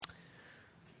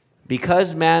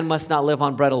Because man must not live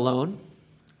on bread alone,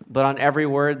 but on every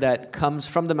word that comes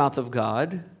from the mouth of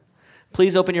God,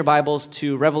 please open your Bibles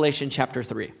to Revelation chapter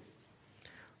 3.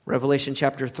 Revelation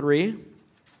chapter 3.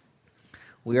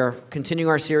 We are continuing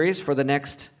our series for the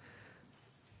next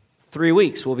 3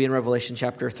 weeks. We'll be in Revelation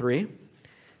chapter 3,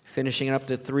 finishing up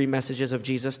the 3 messages of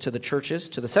Jesus to the churches,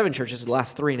 to the 7 churches, the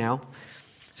last 3 now.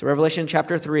 So Revelation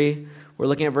chapter 3, we're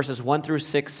looking at verses 1 through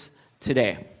 6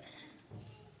 today.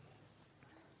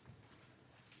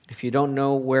 If you don't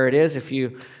know where it is, if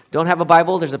you don't have a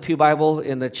Bible, there's a pew Bible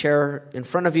in the chair in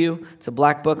front of you. It's a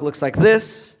black book, looks like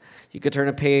this. You could turn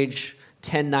to page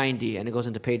 1090, and it goes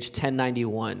into page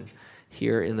 1091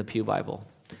 here in the pew Bible.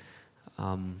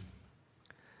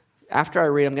 After I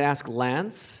read, I'm going to ask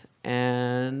Lance,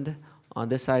 and on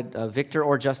this side, Victor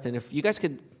or Justin, if you guys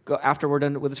could go, after we're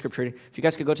done with the scripture reading, if you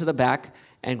guys could go to the back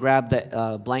and grab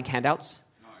the blank handouts.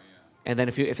 And then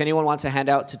if anyone wants a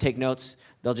handout to take notes,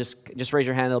 they'll just raise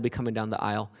your hand. They'll be coming down the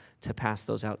aisle to pass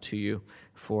those out to you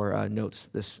for notes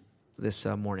this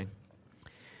morning.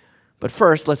 But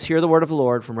first, let's hear the word of the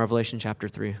Lord from Revelation chapter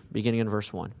 3, beginning in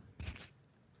verse 1.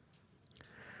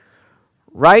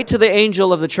 Write to the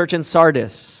angel of the church in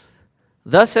Sardis,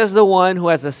 thus says the one who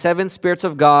has the 7 spirits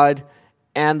of God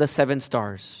and the 7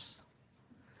 stars.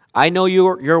 I know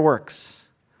your works.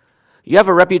 You have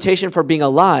a reputation for being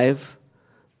alive,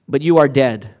 but you are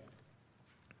dead.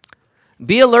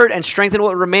 Be alert and strengthen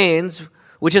what remains,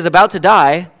 which is about to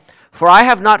die, for I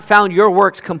have not found your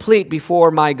works complete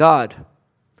before my God.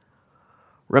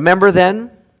 Remember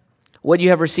then what you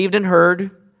have received and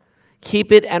heard,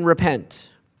 keep it and repent.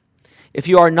 If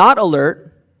you are not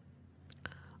alert,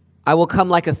 I will come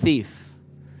like a thief,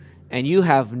 and you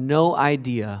have no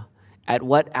idea at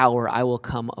what hour I will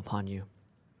come upon you.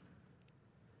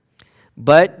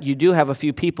 But you do have a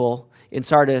few people in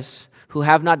Sardis who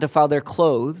have not defiled their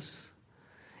clothes,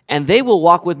 and they will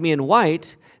walk with me in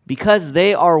white because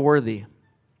they are worthy.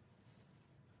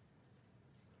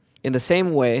 In the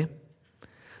same way,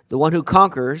 the one who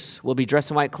conquers will be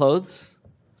dressed in white clothes,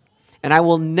 and I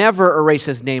will never erase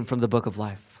his name from the book of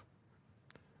life,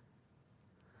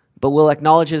 but will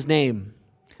acknowledge his name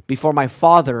before my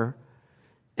Father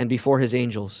and before his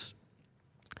angels.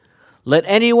 Let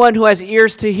anyone who has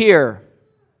ears to hear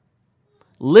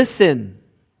listen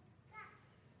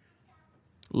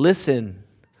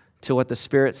to what the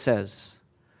Spirit says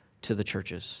to the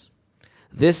churches.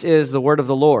 This is the word of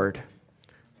the Lord.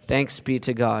 Thanks be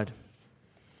to God.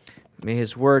 May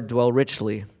his word dwell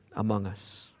richly among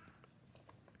us.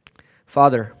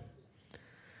 Father,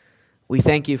 we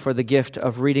thank you for the gift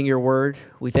of reading your word.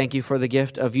 We thank you for the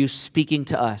gift of you speaking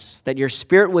to us. That your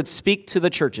Spirit would speak to the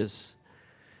churches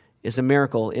is a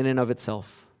miracle in and of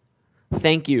itself.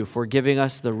 Thank you for giving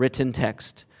us the written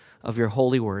text of your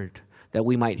holy word that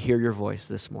we might hear your voice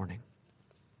this morning.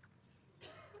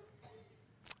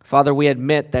 Father, we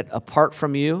admit that apart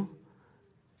from you,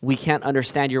 we can't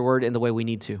understand your word in the way we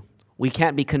need to. We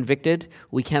can't be convicted.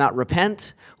 We cannot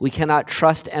repent. We cannot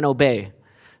trust and obey.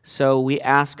 So we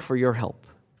ask for your help.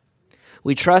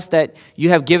 We trust that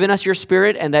you have given us your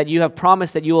Spirit and that you have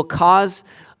promised that you will cause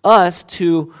us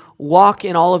to walk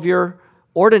in all of your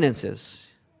ordinances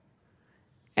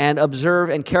and observe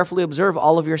and carefully observe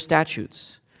all of your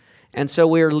statutes. And so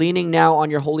we are leaning now on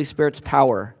your Holy Spirit's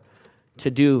power to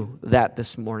do that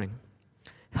this morning.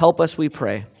 Help us, we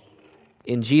pray.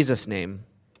 In Jesus' name,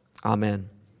 amen.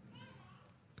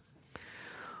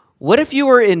 What if you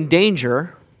were in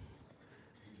danger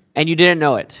and you didn't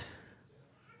know it?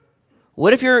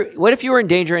 What if you were in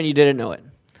danger and you didn't know it?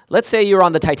 Let's say you were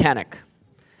on the Titanic,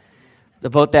 the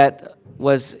boat that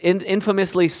was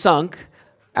infamously sunk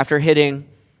after hitting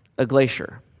a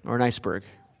glacier or an iceberg.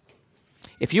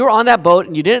 If you were on that boat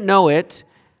and you didn't know it,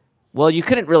 well, you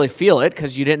couldn't really feel it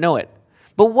because you didn't know it.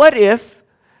 But what if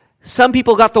some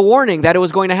people got the warning that it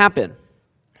was going to happen?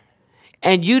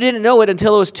 And you didn't know it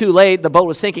until it was too late, the boat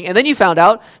was sinking, and then you found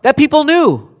out that people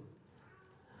knew.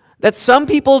 That some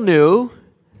people knew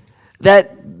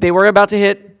that they were about to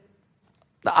hit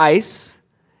the ice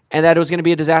and that it was going to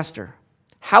be a disaster.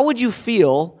 How would you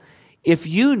feel if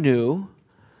you knew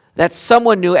that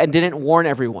someone knew and didn't warn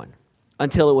everyone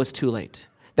until it was too late?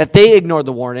 That they ignored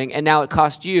the warning and now it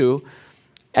cost you,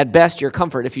 at best, your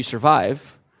comfort if you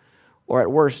survive, or at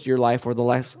worst, your life or the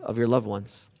life of your loved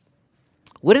ones.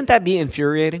 Wouldn't that be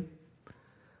infuriating?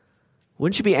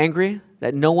 Wouldn't you be angry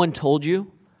that no one told you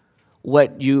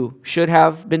what you should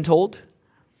have been told?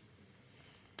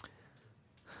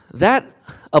 That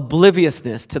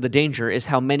obliviousness to the danger is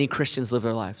how many Christians live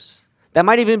their lives. That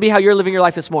might even be how you're living your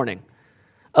life this morning.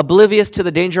 Oblivious to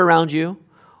the danger around you,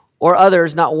 or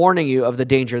others not warning you of the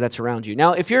danger that's around you.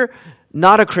 Now, if you're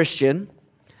not a Christian,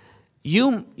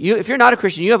 if you're not a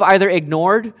Christian, you have either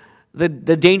ignored the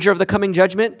danger of the coming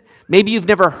judgment, maybe you've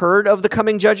never heard of the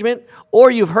coming judgment,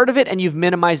 or you've heard of it and you've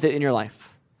minimized it in your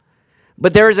life.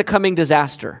 But there is a coming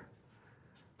disaster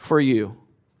for you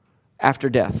after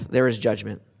death. There is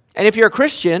judgment. And if you're a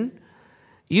Christian,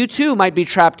 you too might be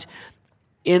trapped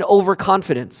in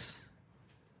overconfidence,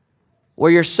 where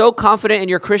you're so confident in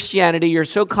your Christianity, you're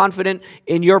so confident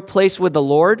in your place with the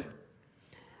Lord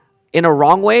in a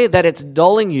wrong way that it's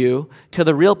dulling you to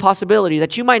the real possibility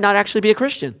that you might not actually be a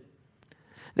Christian,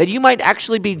 that you might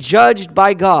actually be judged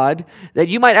by God, that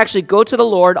you might actually go to the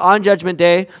Lord on Judgment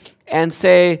Day and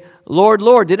say, Lord,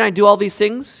 Lord, didn't I do all these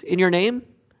things in your name?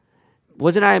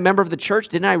 Wasn't I a member of the church?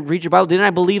 Didn't I read your Bible? Didn't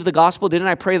I believe the gospel? Didn't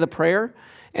I pray the prayer?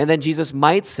 And then Jesus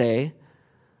might say,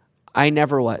 I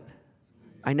never what?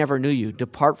 I never knew you.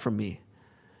 Depart from me.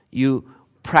 You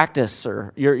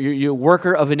practicer, you're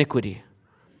worker of iniquity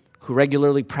who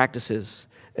regularly practices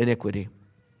iniquity.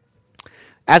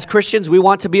 As Christians, we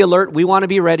want to be alert. We want to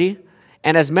be ready.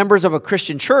 And as members of a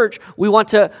Christian church, we want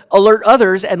to alert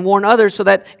others and warn others so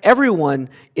that everyone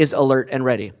is alert and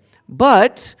ready.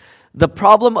 But the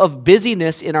problem of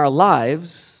busyness in our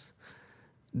lives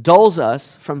dulls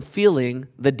us from feeling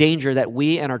the danger that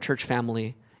we and our church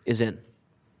family is in.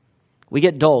 We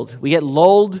get dulled. We get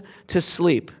lulled to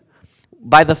sleep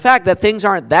by the fact that things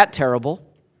aren't that terrible.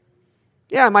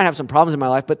 Yeah, I might have some problems in my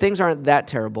life, but things aren't that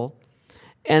terrible.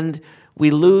 And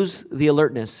we lose the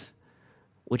alertness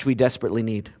which we desperately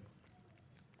need.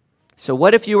 So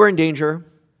what if you were in danger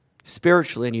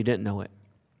spiritually and you didn't know it?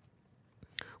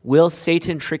 Will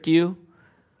Satan trick you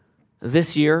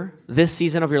this year, this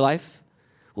season of your life?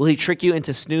 Will he trick you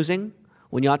into snoozing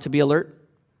when you ought to be alert?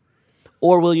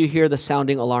 Or will you hear the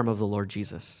sounding alarm of the Lord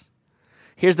Jesus?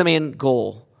 Here's the main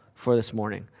goal for this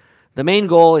morning. The main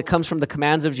goal, it comes from the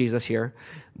commands of Jesus here,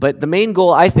 but the main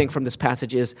goal, I think, from this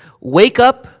passage is wake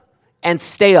up and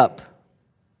stay up.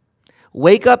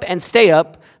 Wake up and stay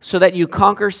up so that you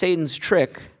conquer Satan's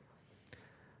trick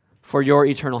for your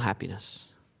eternal happiness.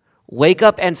 Wake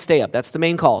up and stay up. That's the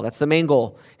main call. That's the main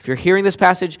goal. If you're hearing this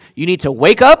passage, you need to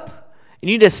wake up and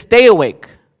you need to stay awake.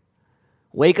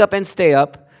 Wake up and stay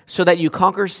up so that you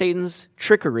conquer Satan's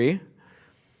trickery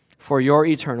for your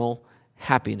eternal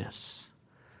happiness.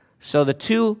 So the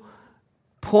 2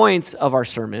 points of our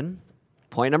sermon,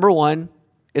 point number 1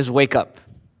 is wake up.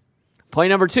 Point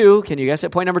number 2, can you guess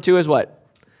it? Point number 2 is what?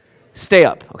 Stay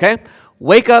up, okay?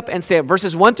 Wake up and stay up.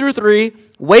 Verses 1 through 3,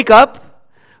 wake up.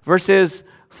 Verses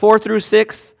 4 through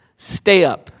 6, stay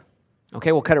up.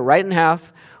 Okay, we'll cut it right in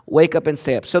half. Wake up and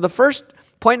stay up. So the first,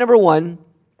 point number 1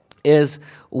 is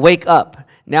wake up.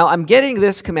 Now, I'm getting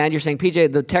this command. You're saying,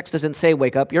 PJ, the text doesn't say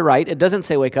wake up. You're right. It doesn't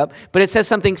say wake up, but it says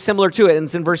something similar to it, and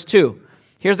it's in verse 2.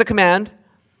 Here's the command.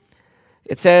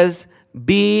 It says,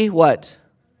 be what?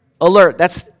 Alert.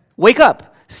 That's wake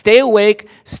up. Stay awake.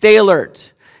 Stay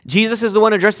alert. Jesus is the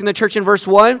one addressing the church in verse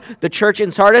 1, the church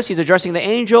in Sardis. He's addressing the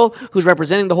angel who's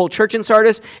representing the whole church in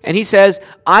Sardis, and he says,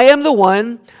 I am the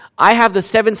one. I have the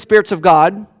 7 spirits of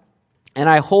God, and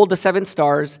I hold the 7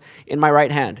 stars in my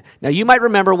right hand. Now, you might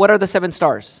remember, what are the 7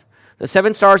 stars? The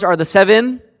 7 stars are the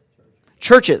 7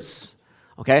 churches,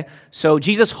 okay? So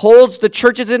Jesus holds the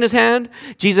churches in his hand.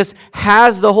 Jesus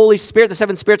has the Holy Spirit. The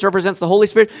 7 spirits represents the Holy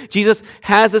Spirit. Jesus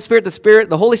has the Spirit.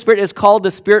 The Holy Spirit is called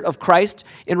the Spirit of Christ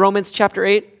in Romans chapter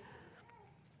 8.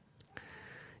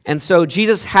 And so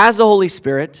Jesus has the Holy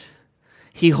Spirit.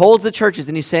 He holds the churches,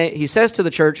 and he says to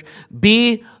the church,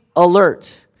 be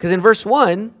alert. Because in verse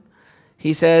 1,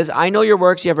 he says, I know your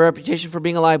works, you have a reputation for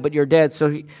being alive, but you're dead.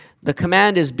 So the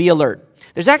command is be alert.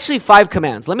 There's actually 5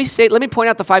 commands. Let me point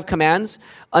out the 5 commands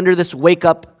under this wake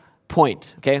up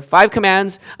point. Okay, 5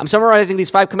 commands. I'm summarizing these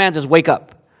 5 commands as wake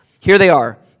up. Here they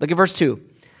are. Look at verse 2.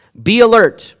 Be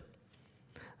alert.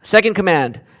 Second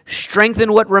command,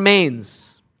 strengthen what remains.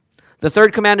 The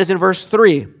third command is in verse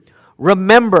 3.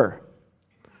 Remember.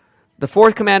 The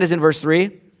fourth command is in verse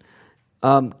 3.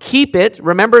 Keep it.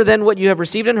 Remember then what you have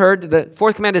received and heard. The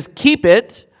fourth command is keep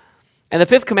it. And the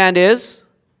fifth command is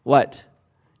what?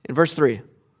 In verse 3.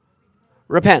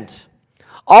 Repent.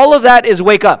 All of that is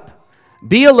wake up.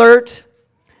 Be alert.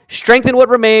 Strengthen what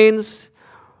remains.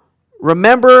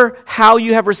 Remember how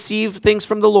you have received things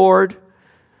from the Lord.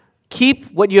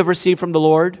 Keep what you have received from the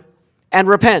Lord. And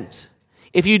repent.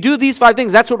 If you do these 5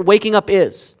 things, that's what waking up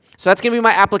is. So that's going to be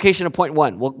my application of point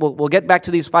 1. We'll get back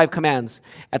to these 5 commands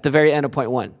at the very end of point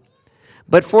 1.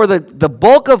 But for the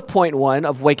bulk of point 1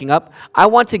 of waking up, I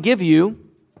want to give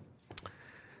you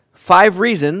 5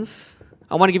 reasons.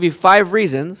 I want to give you 5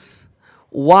 reasons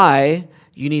why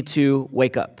you need to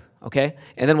wake up, okay?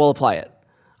 And then we'll apply it.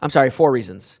 I'm sorry, 4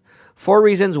 reasons. 4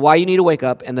 reasons why you need to wake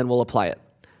up, and then we'll apply it.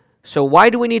 So why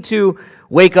do we need to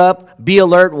wake up, be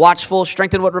alert, watchful,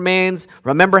 strengthen what remains,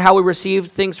 remember how we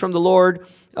received things from the Lord,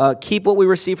 keep what we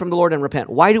received from the Lord, and repent?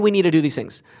 Why do we need to do these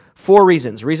things? 4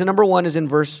 reasons. Reason number 1 is in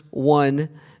verse 1,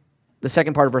 the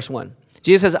second part of verse 1.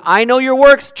 Jesus says, I know your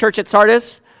works, church at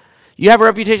Sardis. You have a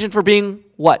reputation for being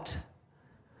what?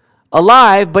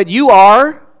 Alive, but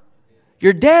you're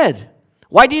dead.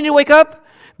 Why do you need to wake up?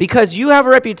 Because you have a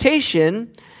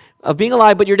reputation of being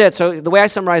alive, but you're dead. So the way I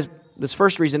summarize this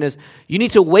first reason is you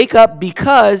need to wake up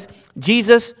because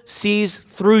Jesus sees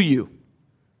through you.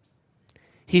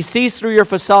 He sees through your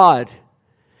facade.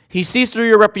 He sees through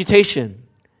your reputation.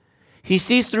 He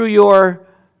sees through your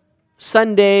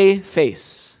Sunday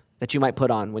face that you might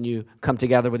put on when you come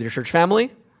together with your church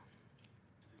family.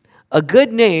 A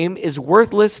good name is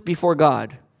worthless before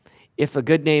God if a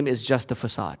good name is just a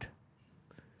facade.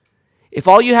 If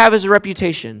all you have is a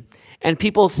reputation and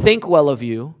people think well of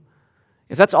you,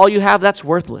 if that's all you have, that's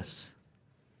worthless.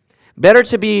 Better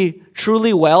to be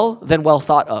truly well than well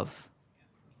thought of.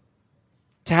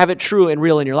 To have it true and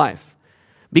real in your life.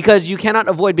 Because you cannot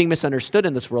avoid being misunderstood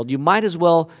in this world. You might as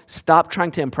well stop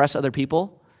trying to impress other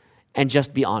people and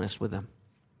just be honest with them.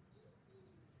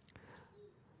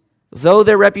 Though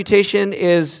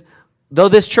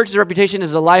this church's reputation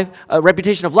is a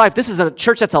reputation of life, this is a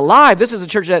church that's alive. This is a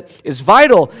church that is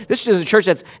vital. This is a church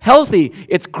that's healthy.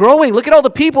 It's growing. Look at all the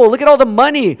people. Look at all the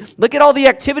money. Look at all the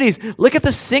activities. Look at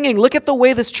the singing. Look at the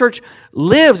way this church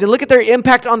lives, and look at their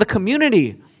impact on the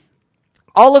community.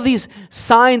 All of these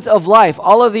signs of life,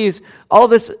 all of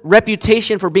this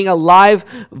reputation for being a live,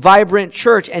 vibrant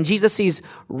church, and Jesus sees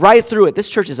right through it. This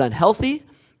church is unhealthy.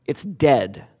 It's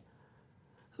dead,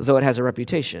 though it has a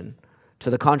reputation to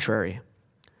the contrary.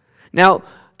 Now,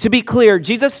 to be clear,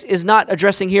 Jesus is not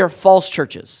addressing here false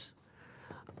churches.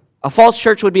 A false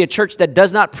church would be a church that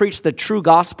does not preach the true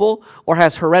gospel or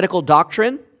has heretical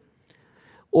doctrine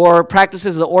or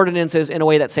practices the ordinances in a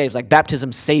way that saves, like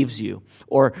baptism saves you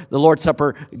or the Lord's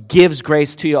Supper gives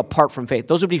grace to you apart from faith.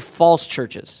 Those would be false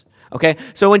churches. Okay?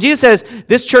 So when Jesus says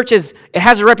this church it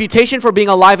has a reputation for being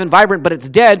alive and vibrant, but it's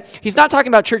dead, he's not talking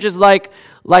about churches like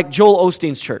Joel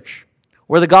Osteen's church,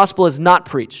 where the gospel is not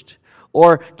preached,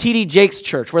 or T.D. Jakes'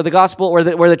 church, where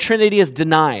the Trinity is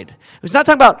denied. He's not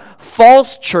talking about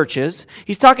false churches.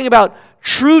 He's talking about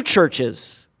true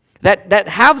churches that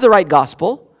have the right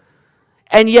gospel,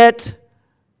 and yet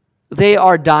they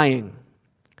are dying.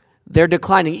 They're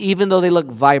declining, even though they look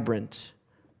vibrant.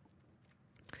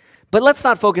 But let's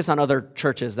not focus on other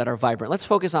churches that are vibrant. Let's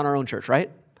focus on our own church, right?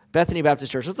 Bethany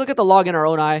Baptist Church. Let's look at the log in our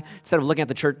own eye instead of looking at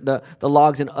the church, the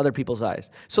logs in other people's eyes.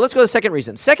 So let's go to the second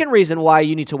reason. Second reason why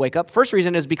you need to wake up. First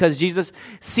reason is because Jesus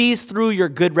sees through your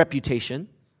good reputation.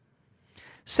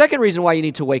 Second reason why you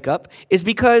need to wake up is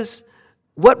because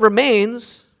what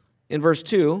remains, in verse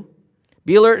 2,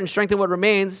 be alert and strengthen what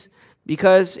remains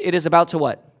because it is about to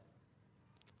what?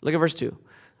 Look at verse 2.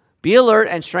 Be alert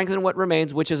and strengthen what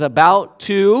remains, which is about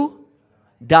to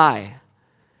die.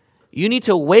 You need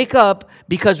to wake up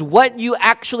because what you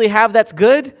actually have that's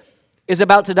good is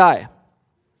about to die.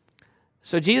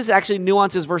 So Jesus actually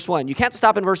nuances verse 1. You can't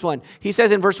stop in verse 1. He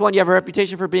says in verse 1, you have a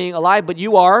reputation for being alive, but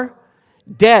you are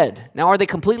dead. Now, are they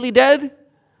completely dead?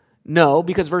 No,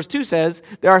 because verse 2 says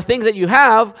there are things that you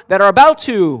have that are about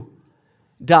to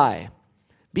die.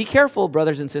 Be careful,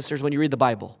 brothers and sisters, when you read the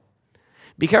Bible.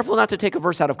 Be careful not to take a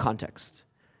verse out of context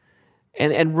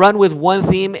and run with one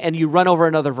theme and you run over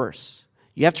another verse.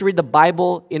 You have to read the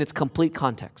Bible in its complete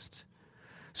context.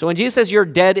 So when Jesus says you're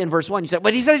dead in verse 1, you say,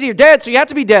 but he says you're dead, so you have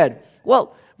to be dead.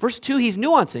 Well, verse 2, he's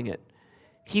nuancing it.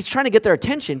 He's trying to get their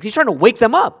attention. He's trying to wake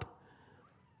them up.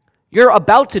 You're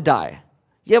about to die.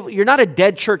 You're not a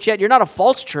dead church yet. You're not a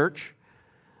false church.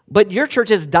 But your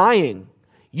church is dying.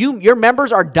 Your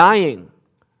members are dying.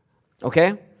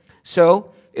 Okay?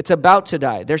 So it's about to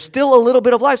die. There's still a little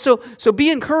bit of life. So be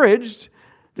encouraged.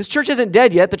 This church isn't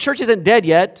dead yet. The church isn't dead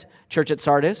yet. Church at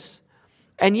Sardis,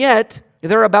 and yet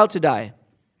they're about to die.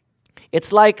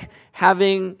 It's like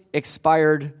having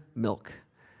expired milk.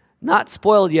 Not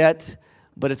spoiled yet,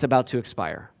 but it's about to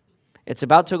expire. It's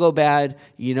about to go bad.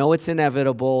 You know it's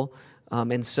inevitable,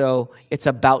 and so it's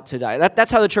about to die.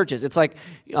 That's how the church is. It's like,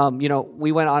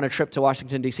 we went on a trip to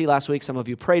Washington, D.C. last week. Some of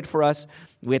you prayed for us.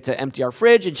 We had to empty our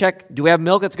fridge and check, do we have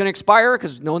milk that's going to expire?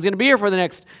 Because no one's going to be here for the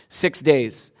next 6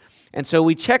 days. And so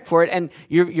we check for it, and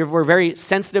we're very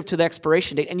sensitive to the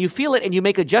expiration date. And you feel it, and you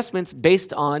make adjustments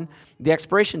based on the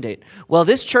expiration date. Well,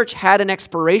 this church had an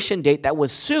expiration date that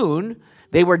was soon.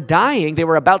 They were dying. They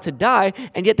were about to die,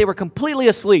 and yet they were completely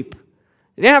asleep.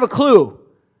 They didn't have a clue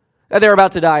that they were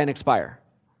about to die and expire.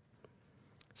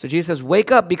 So Jesus says,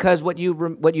 wake up, because what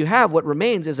you have, what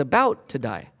remains, is about to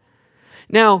die.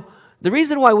 Now, the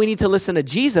reason why we need to listen to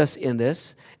Jesus in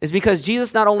this is because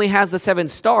Jesus not only has the 7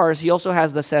 stars, he also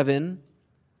has the 7,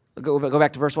 go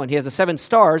back to verse 1. He has the 7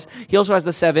 stars, he also has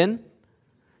the 7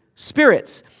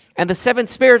 spirits. And the 7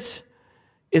 spirits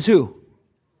is who?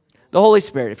 The Holy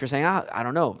Spirit. If you're saying, I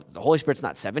don't know, the Holy Spirit's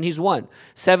not 7, he's 1.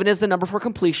 7 is the number for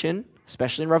completion,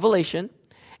 especially in Revelation.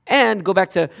 And go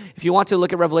back to, if you want to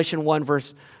look at Revelation 1,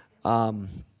 verse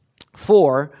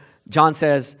 4, John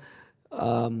says,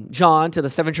 John, to the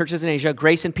 7 churches in Asia,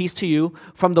 grace and peace to you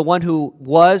from the one who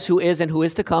was, who is, and who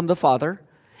is to come, the Father,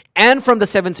 and from the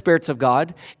 7 spirits of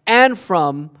God, and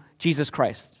from Jesus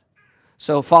Christ.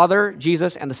 So Father,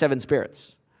 Jesus, and the 7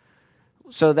 spirits.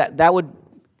 So that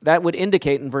would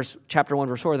indicate in chapter 1,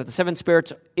 verse 4, that the 7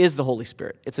 spirits is the Holy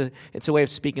Spirit. It's a way of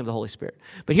speaking of the Holy Spirit.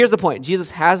 But here's the point.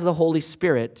 Jesus has the Holy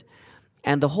Spirit,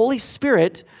 and the Holy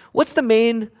Spirit, what's the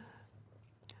main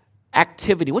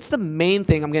activity? What's the main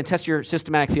thing? I'm going to test your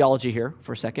systematic theology here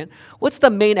for a second. What's the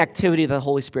main activity that the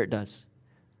Holy Spirit does?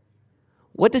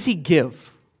 What does he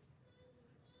give?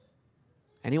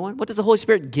 Anyone? What does the Holy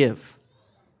Spirit give?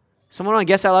 Someone want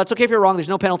to guess out loud? It's okay if you're wrong. There's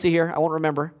no penalty here. I won't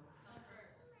remember.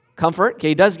 Comfort. Okay,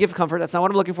 he does give comfort. That's not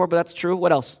what I'm looking for, but that's true.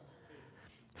 What else?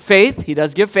 Faith. He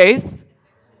does give faith.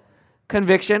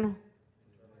 Conviction.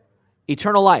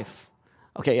 Eternal life.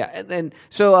 Okay, yeah. And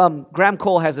so Graham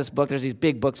Cole has this book. There's these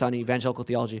big books on evangelical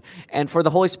theology. And for the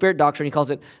Holy Spirit doctrine, he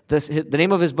calls it, the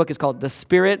name of his book is called The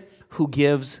Spirit Who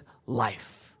Gives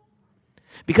Life.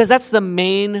 Because that's the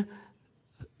main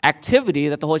activity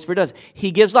that the Holy Spirit does.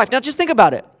 He gives life. Now just think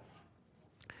about it.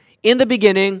 In the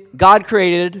beginning, God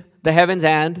created the heavens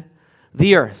and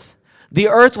the earth. The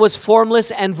earth was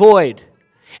formless and void,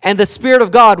 and the Spirit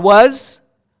of God was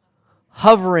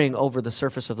hovering over the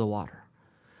surface of the water.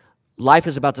 Life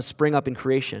is about to spring up in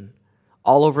creation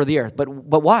all over the earth. But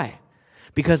why?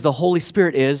 Because the Holy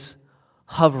Spirit is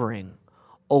hovering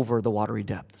over the watery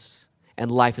depths,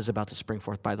 and life is about to spring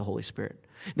forth by the Holy Spirit.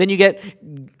 Then you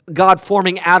get God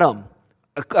forming Adam,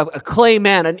 a clay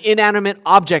man, an inanimate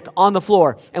object on the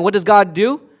floor. And what does God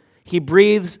do? He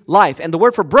breathes life. And the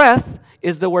word for breath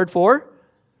is the word for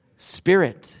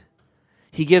spirit.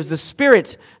 He gives the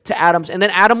spirit to Adam, and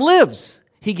then Adam lives.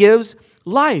 He gives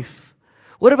life.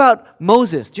 What about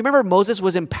Moses? Do you remember Moses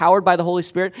was empowered by the Holy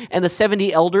Spirit, and the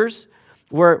 70 elders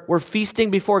were feasting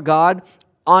before God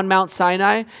on Mount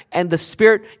Sinai, and the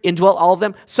Spirit indwelt all of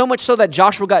them, so much so that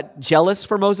Joshua got jealous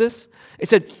for Moses.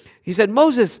 He said,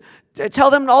 Moses,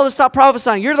 tell them all to stop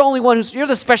prophesying. You're the only one you're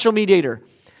the special mediator.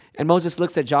 And Moses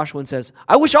looks at Joshua and says,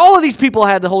 I wish all of these people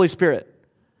had the Holy Spirit.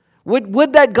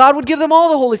 Would that God would give them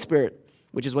all the Holy Spirit,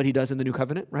 which is what he does in the New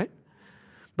Covenant, right?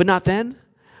 But not then.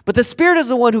 But the Spirit is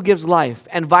the one who gives life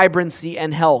and vibrancy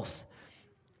and health.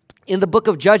 In the book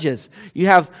of Judges, you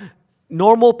have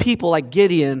normal people like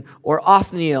Gideon or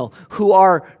Othniel who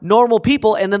are normal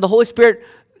people, and then the Holy Spirit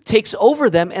takes over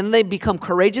them, and they become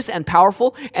courageous and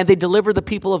powerful, and they deliver the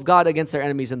people of God against their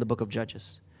enemies in the book of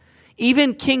Judges.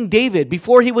 Even King David,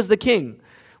 before he was the king,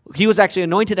 he was actually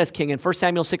anointed as king in 1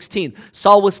 Samuel 16.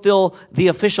 Saul was still the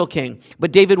official king,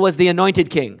 but David was the anointed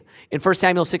king in 1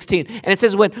 Samuel 16. And it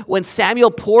says when Samuel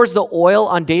pours the oil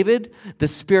on David, the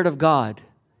Spirit of God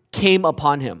came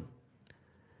upon him.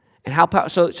 And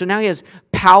so now he has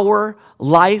power,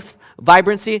 life,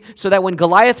 vibrancy, so that when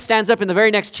Goliath stands up in the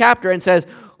very next chapter and says,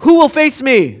 who will face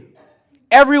me?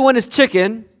 Everyone is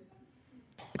chicken,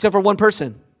 except for one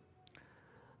person.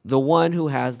 The one who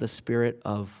has the Spirit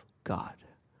of God,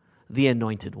 the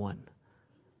anointed one,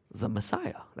 the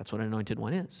Messiah. That's what an anointed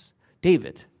one is.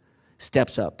 David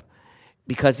steps up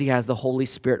because he has the Holy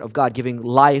Spirit of God, giving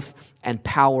life and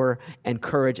power and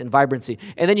courage and vibrancy.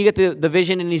 And then you get the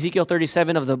vision in Ezekiel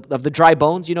 37 of the dry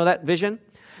bones. You know that vision?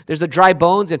 There's the dry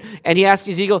bones, and he asks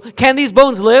Ezekiel, can these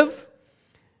bones live?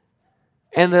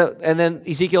 And then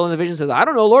Ezekiel in the vision says, I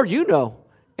don't know, Lord, you know.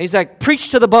 And he's like, preach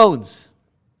to the bones.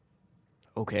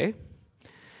 Okay.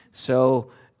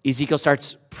 So Ezekiel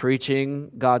starts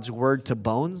preaching God's word to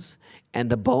bones, and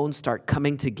the bones start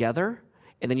coming together,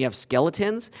 and then you have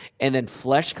skeletons, and then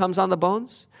flesh comes on the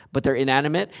bones, but they're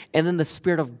inanimate, and then the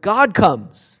Spirit of God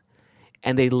comes,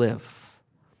 and they live.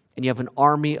 And you have an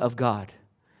army of God.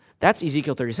 That's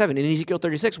Ezekiel 37. In Ezekiel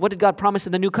 36, what did God promise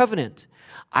in the new covenant?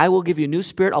 I will give you a new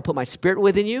spirit. I'll put my spirit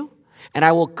within you, and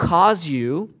I will cause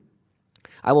you,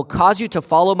 I will cause you to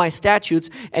follow my statutes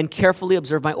and carefully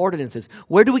observe my ordinances.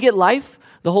 Where do we get life?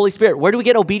 The Holy Spirit. Where do we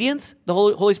get obedience? The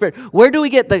Holy Spirit. Where do we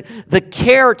get the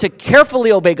care to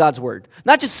carefully obey God's word?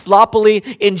 Not just sloppily,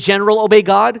 in general, obey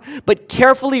God, but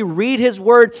carefully read his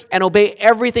word and obey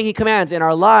everything he commands in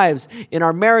our lives, in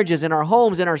our marriages, in our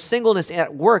homes, in our singleness,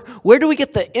 at work. Where do we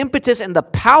get the impetus and the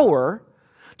power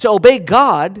to obey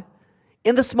God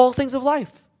in the small things of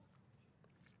life?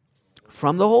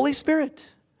 From the Holy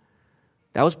Spirit.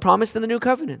 That was promised in the new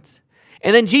covenant.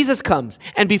 And then Jesus comes.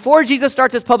 And before Jesus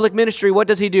starts his public ministry, what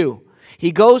does he do?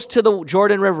 He goes to the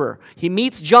Jordan River. He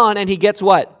meets John and he gets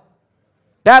what?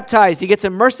 Baptized. He gets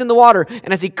immersed in the water.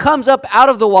 And as he comes up out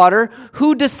of the water,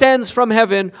 who descends from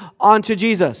heaven onto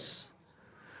Jesus?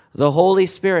 The Holy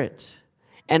Spirit.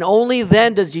 And only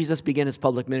then does Jesus begin his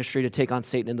public ministry to take on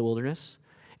Satan in the wilderness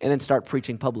and then start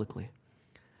preaching publicly.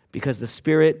 Because the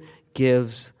Spirit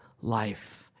gives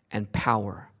life and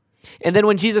power. And then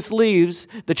when Jesus leaves,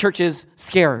 the church is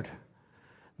scared.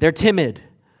 They're timid.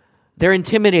 They're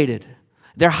intimidated.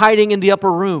 They're hiding in the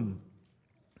upper room.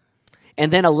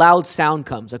 And then a loud sound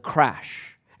comes, a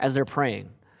crash, as they're praying.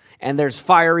 And there's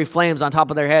fiery flames on top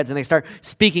of their heads, and they start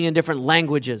speaking in different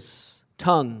languages,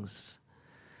 tongues.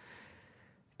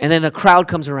 And then the crowd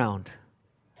comes around.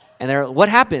 And they're, what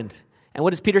happened? And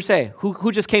what does Peter say?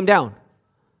 Who just came down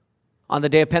on the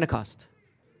day of Pentecost?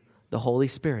 The Holy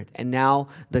Spirit. And now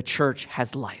the church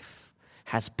has life,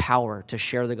 has power to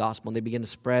share the gospel, and they begin to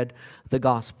spread the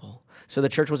gospel. So the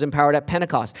church was empowered at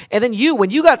Pentecost. And then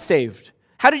when you got saved,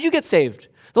 how did you get saved?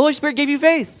 The Holy Spirit gave you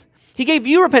faith. He gave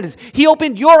you repentance. He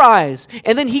opened your eyes,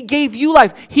 and then he gave you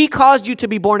life. He caused you to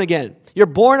be born again. You're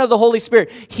born of the Holy Spirit.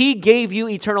 He gave you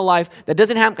eternal life. That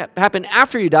doesn't happen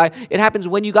after you die. It happens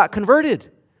when you got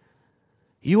converted.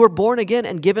 You were born again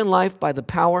and given life by the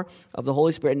power of the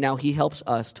Holy Spirit, and now he helps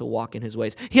us to walk in his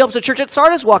ways. He helps the church at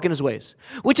Sardis walk in his ways,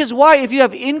 which is why if you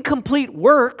have incomplete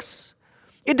works,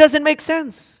 it doesn't make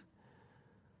sense.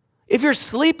 If you're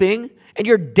sleeping and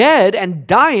you're dead and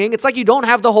dying, it's like you don't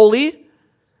have the Holy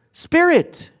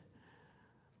Spirit.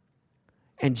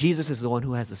 And Jesus is the one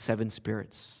who has the 7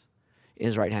 spirits in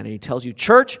his right hand, and he tells you,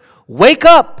 church, wake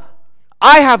up.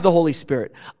 I have the Holy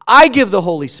Spirit. I give the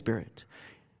Holy Spirit.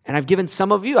 And I've given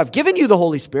you the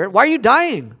Holy Spirit. Why are you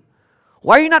dying?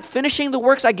 Why are you not finishing the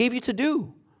works I gave you to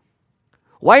do?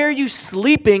 Why are you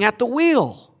sleeping at the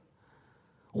wheel?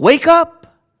 Wake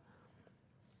up.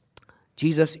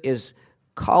 Jesus is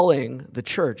calling the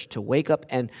church to wake up,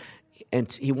 and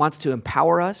he wants to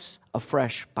empower us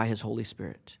afresh by his Holy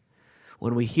Spirit.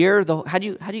 When we hear how do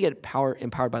you get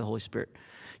empowered by the Holy Spirit?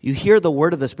 You hear the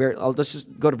word of the Spirit. Let's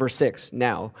just go to verse 6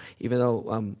 now, even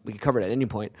though we can cover it at any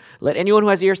point. Let anyone who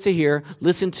has ears to hear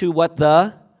listen to what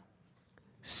the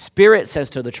Spirit says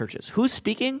to the churches. Who's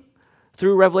speaking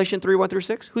through Revelation 3, 1 through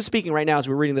 6? Who's speaking right now as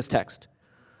we're reading this text?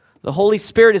 The Holy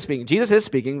Spirit is speaking. Jesus is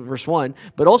speaking, verse 1,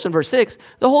 but also in verse 6,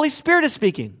 the Holy Spirit is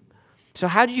speaking. So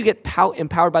how do you get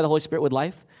empowered by the Holy Spirit with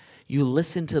life? You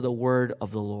listen to the word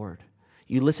of the Lord.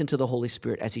 You listen to the Holy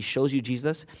Spirit as he shows you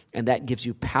Jesus, and that gives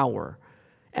you power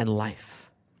and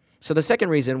life. So the second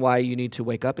reason why you need to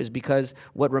wake up is because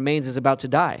what remains is about to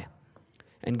die.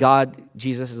 And God,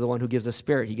 Jesus, is the one who gives the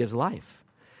Spirit. He gives life.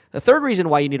 The third reason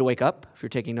why you need to wake up, if you're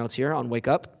taking notes here on wake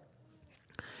up,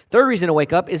 third reason to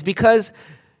wake up is because,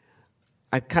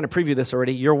 I kind of previewed this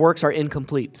already, your works are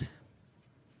incomplete.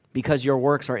 Because your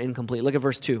works are incomplete. Look at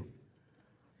verse 2.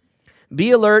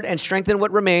 Be alert and strengthen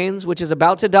what remains, which is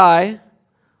about to die.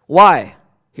 Why?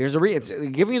 Here's the reason.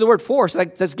 It's giving you the word for, so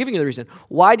that's giving you the reason.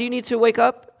 Why do you need to wake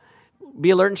up? Be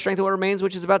alert and strengthen what remains,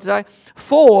 which is about to die.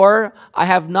 For I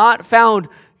have not found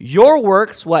your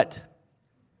works, what?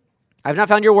 I have not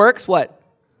found your works, what?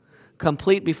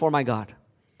 Complete before my God.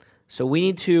 So we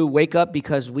need to wake up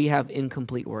because we have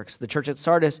incomplete works. The church at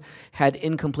Sardis had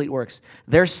incomplete works.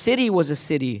 Their city was a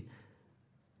city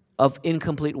of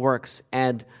incomplete works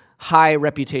and high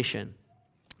reputation.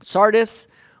 Sardis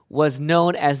was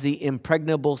known as the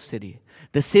impregnable city,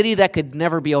 the city that could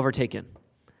never be overtaken.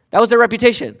 That was their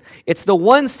reputation. It's the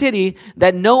one city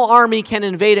that no army can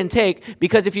invade and take,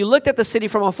 because if you looked at the city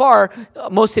from afar,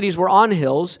 most cities were on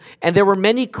hills, and there were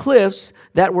many cliffs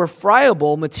that were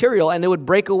friable material, and they would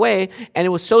break away, and it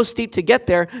was so steep to get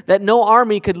there that no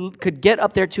army could get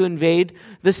up there to invade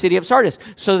the city of Sardis.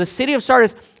 So the city of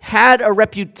Sardis had a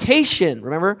reputation.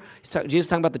 Remember, Jesus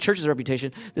talking about the church's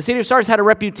reputation. The city of Sardis had a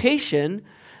reputation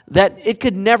that it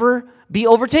could never be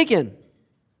overtaken.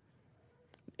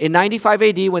 In 95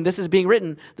 AD, when this is being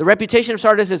written, the reputation of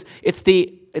Sardis is it's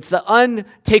the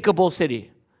untakeable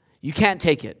city. You can't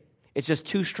take it. It's just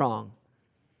too strong.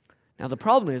 Now the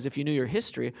problem is, if you knew your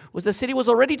history, was the city was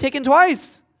already taken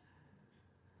twice.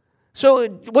 So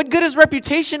what good is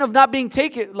reputation of not being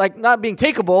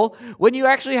takeable when you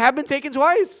actually have been taken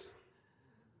twice?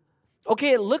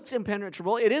 Okay, it looks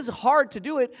impenetrable. It is hard to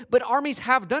do it, but armies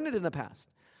have done it in the past.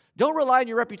 Don't rely on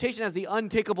your reputation as the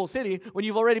untakeable city when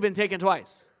you've already been taken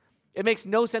twice. It makes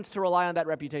no sense to rely on that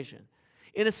reputation.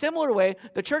 In a similar way,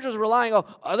 the church was relying,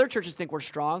 other churches think we're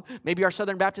strong. Maybe our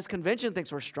Southern Baptist Convention thinks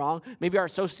we're strong. Maybe our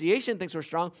association thinks we're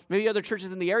strong. Maybe other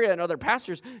churches in the area and other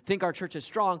pastors think our church is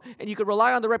strong. And you could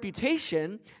rely on the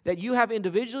reputation that you have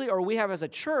individually or we have as a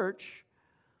church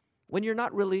when you're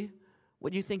not really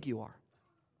what you think you are.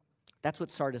 That's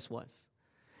what Sardis was.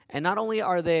 And not only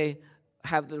are they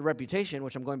have the reputation,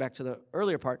 which I'm going back to the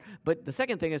earlier part, but the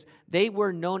second thing is they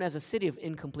were known as a city of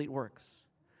incomplete works.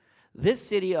 This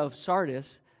city of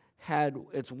Sardis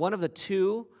it's one of the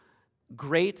two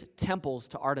great temples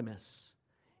to Artemis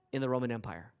in the Roman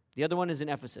Empire. The other one is in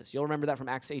Ephesus. You'll remember that from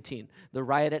Acts 18, the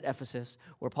riot at Ephesus,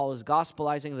 where Paul is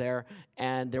gospelizing there,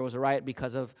 and there was a riot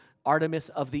because of Artemis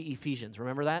of the Ephesians.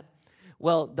 Remember that?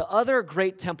 Well, the other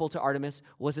great temple to Artemis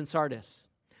was in Sardis,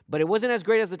 but it wasn't as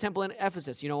great as the temple in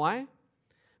Ephesus. You know why?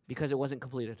 Because it wasn't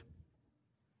completed.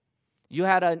 You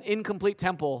had an incomplete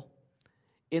temple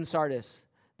in Sardis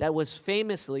that was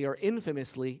famously or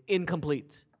infamously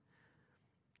incomplete.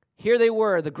 Here they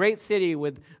were, the great city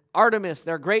with Artemis,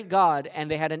 their great god, and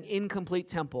they had an incomplete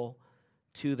temple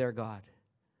to their god.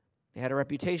 They had a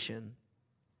reputation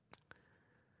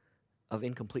of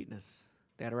incompleteness.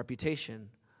 They had a reputation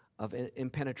of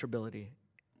impenetrability,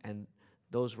 and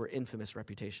those were infamous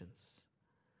reputations.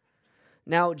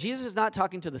 Now, Jesus is not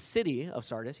talking to the city of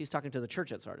Sardis. He's talking to the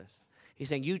church at Sardis. He's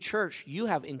saying, you church, you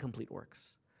have incomplete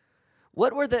works.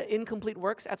 What were the incomplete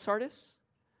works at Sardis?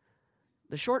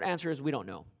 The short answer is we don't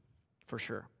know for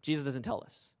sure. Jesus doesn't tell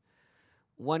us.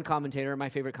 One commentator, my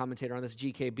favorite commentator on this,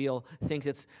 G.K. Beale,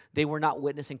 thinks they were not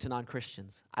witnessing to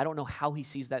non-Christians. I don't know how he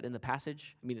sees that in the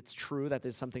passage. I mean, it's true that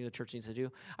there's something the church needs to do.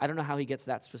 I don't know how he gets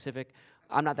that specific.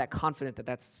 I'm not that confident that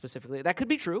that's specifically. That could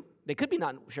be true. They could be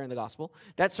not sharing the gospel.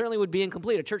 That certainly would be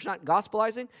incomplete. A church not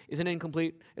gospelizing is an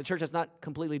incomplete. A church that's not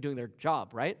completely doing their job,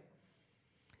 right?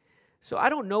 So I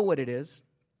don't know what it is,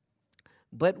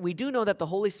 but we do know that the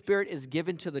Holy Spirit is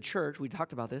given to the church, we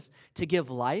talked about this, to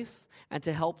give life and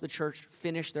to help the church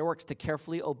finish their works, to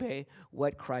carefully obey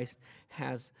what Christ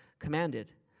has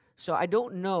commanded. So I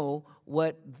don't know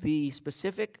what the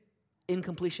specific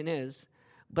incompletion is,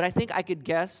 but I think I could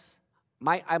guess,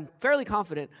 I'm fairly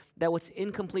confident that what's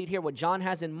incomplete here, what John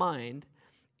has in mind,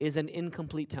 is an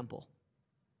incomplete temple.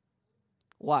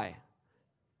 Why?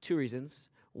 Two reasons.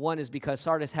 One is because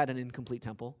Sardis had an incomplete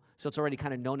temple, so it's already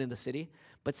kind of known in the city.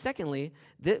 But secondly,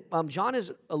 John is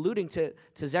alluding to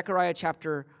Zechariah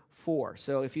chapter 4.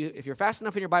 So if you're fast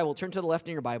enough in your Bible, turn to the left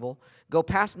in your Bible, go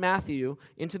past Matthew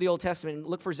into the Old Testament and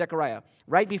look for Zechariah,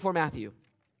 right before Matthew.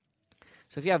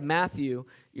 So if you have Matthew,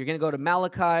 you're going to go to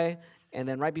Malachi, and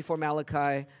then right before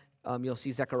Malachi, you'll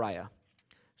see Zechariah.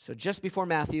 So just before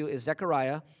Matthew is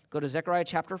Zechariah. Go to Zechariah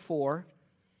chapter 4.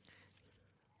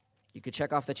 You could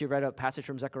check off that you've read a passage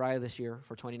from Zechariah this year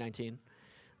for 2019.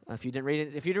 If you didn't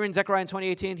read Zechariah in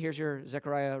 2018, here's your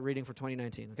Zechariah reading for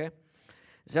 2019. Okay,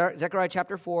 Zechariah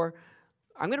chapter 4.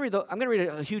 I'm going to read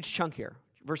a huge chunk here,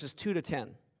 verses 2 to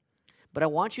 10. But I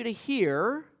want you to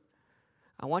hear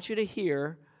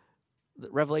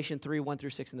Revelation 3, 1 through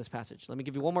 6 in this passage. Let me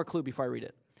give you one more clue before I read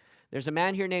it. There's a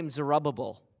man here named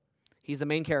Zerubbabel. He's the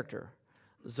main character.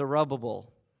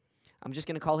 Zerubbabel. I'm just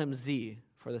going to call him Z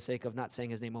for the sake of not saying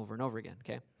his name over and over again,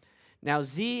 okay? Now,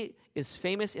 Z is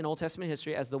famous in Old Testament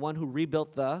history as the one who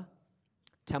rebuilt the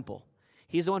temple.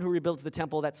 He's the one who rebuilt the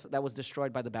temple that was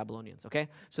destroyed by the Babylonians, okay?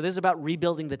 So this is about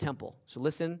rebuilding the temple. So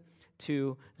listen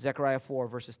to Zechariah 4,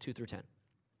 verses 2 through 10.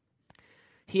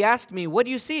 He asked me, "What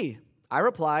do you see?" I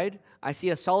replied, "I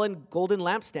see a solid gold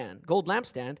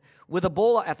lampstand with a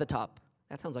bowl at the top."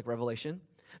 That sounds like Revelation.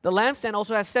 The lampstand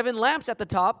also has 7 lamps at the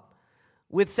top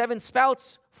with 7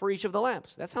 spouts for each of the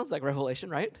lamps. That sounds like Revelation,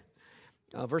 right?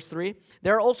 Verse 3,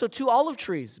 there are also 2 olive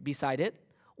trees beside it,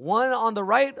 one on the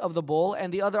right of the bowl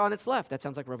and the other on its left. That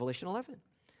sounds like Revelation 11.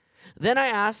 Then I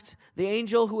asked the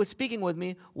angel who was speaking with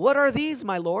me, "What are these,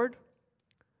 my Lord?"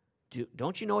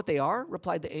 "Don't you know what they are?"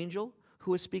 replied the angel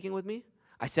who was speaking with me.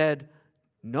 I said,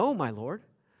 "No, my Lord."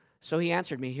 So he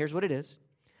answered me, here's what it is.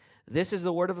 This is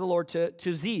the word of the Lord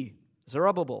to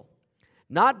Zerubbabel.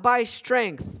 Not by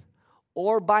strength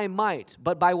or by might,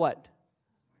 but by what?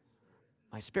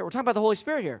 My Spirit. We're talking about the Holy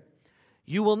Spirit here.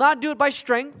 You will not do it by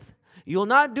strength. You will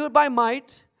not do it by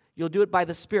might. You'll do it by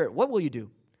the Spirit. What will you do?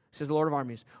 Says the Lord of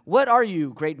armies. What are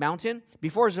you, great mountain?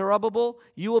 Before Zerubbabel,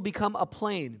 you will become a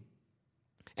plain.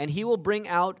 And he will bring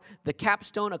out the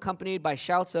capstone accompanied by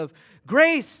shouts of,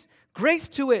 "Grace, Grace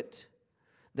to it.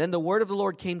 Then the word of the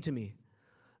Lord came to me.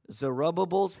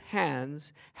 Zerubbabel's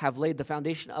hands have laid the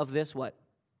foundation of this what?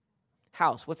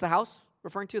 House. What's the house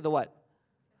referring to? The what?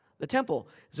 The temple.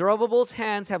 Zerubbabel's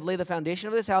hands have laid the foundation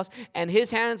of this house, and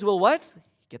his hands will what?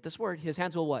 Get this word. His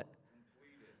hands will what?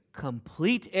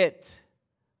 Complete it.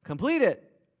 Complete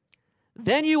it.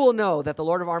 Then you will know that the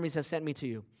Lord of armies has sent me to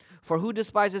you. For who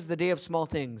despises the day of small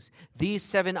things? These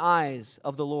 7 eyes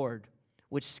of the Lord,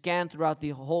 which scan throughout the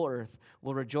whole earth,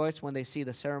 will rejoice when they see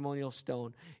the ceremonial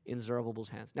stone in Zerubbabel's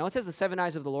hands. Now it says the 7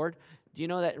 eyes of the Lord. Do you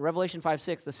know that in Revelation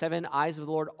 5:6, the 7 eyes of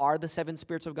the Lord are the 7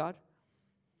 spirits of God?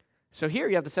 So here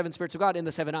you have the 7 spirits of God in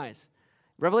the 7 eyes.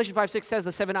 Revelation 5:6 says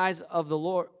the 7 eyes of the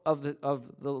Lord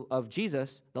of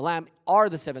Jesus, the Lamb, are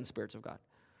the 7 spirits of God.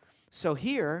 So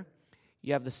here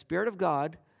you have the Spirit of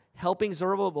God helping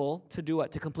Zerubbabel to do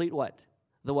what? To complete what?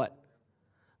 The what?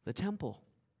 The temple.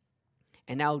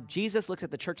 And now Jesus looks at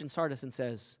the church in Sardis and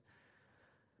says,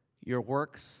 your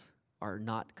works are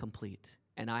not complete,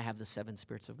 and I have the 7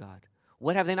 spirits of God.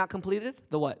 What have they not completed?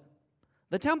 The what?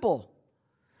 The temple.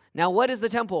 Now what is the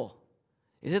temple?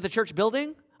 Is it the church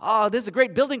building? Oh, this is a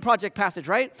great building project passage,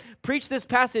 right? Preach this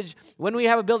passage when we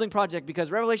have a building project,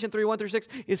 because Revelation 3:1-6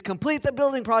 is complete the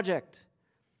building project.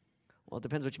 Well, it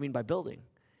depends what you mean by building.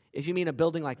 If you mean a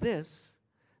building like this,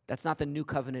 that's not the new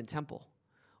covenant temple.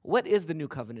 What is the new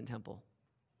covenant temple?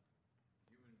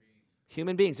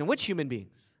 Human beings. And which human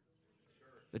beings?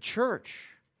 The church.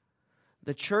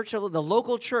 The church, the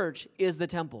local church is the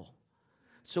temple.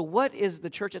 So what is the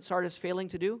church at Sardis failing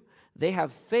to do? They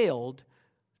have failed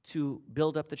to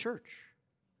build up the church.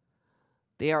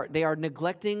 They are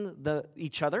neglecting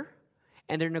each other,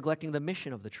 and they're neglecting the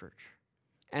mission of the church.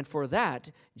 And for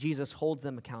that, Jesus holds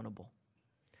them accountable.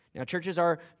 Now, churches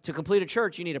are, to complete a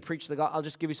church, you need to preach the gospel. I'll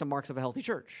just give you some marks of a healthy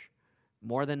church.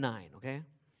 More than 9, okay?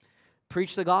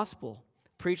 Preach the gospel.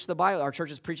 Preach the Bible. Our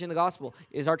church is preaching the gospel.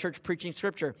 Is our church preaching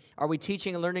Scripture? Are we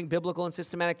teaching and learning biblical and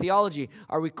systematic theology?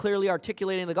 Are we clearly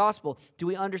articulating the gospel? Do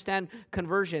we understand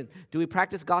conversion? Do we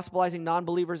practice gospelizing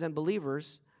non-believers and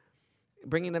believers,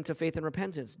 bringing them to faith and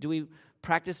repentance? Do we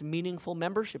practice meaningful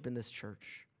membership in this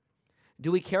church?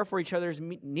 Do we care for each other's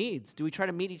needs? Do we try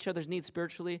to meet each other's needs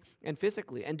spiritually and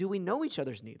physically? And do we know each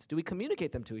other's needs? Do we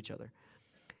communicate them to each other?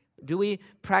 Do we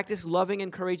practice loving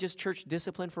and courageous church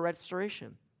discipline for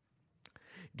restoration?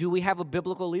 Do we have a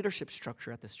biblical leadership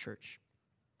structure at this church?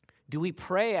 Do we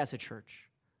pray as a church?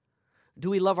 Do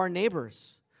we love our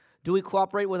neighbors? Do we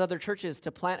cooperate with other churches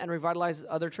to plant and revitalize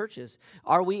other churches?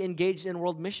 Are we engaged in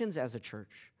world missions as a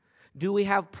church? Do we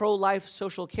have pro-life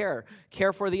social care?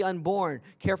 Care for the unborn,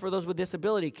 care for those with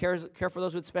disability, care for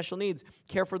those with special needs,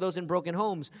 care for those in broken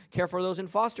homes, care for those in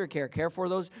foster care for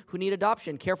those who need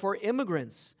adoption, care for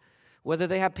immigrants, whether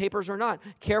they have papers or not,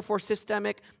 care for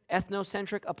systemic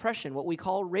ethnocentric oppression, what we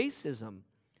call racism,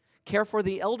 care for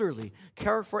the elderly,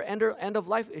 care for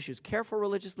end-of-life issues, care for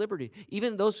religious liberty,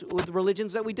 even those with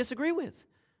religions that we disagree with.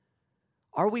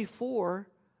 Are we for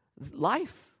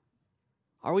life?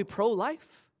 Are we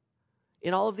pro-life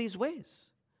in all of these ways?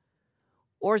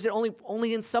 Or is it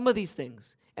only in some of these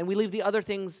things, and we leave the other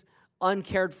things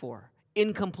uncared for,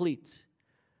 incomplete,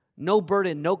 no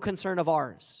burden, no concern of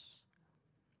ours?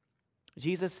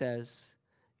 Jesus says,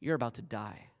 you're about to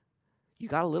die. You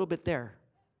got a little bit there,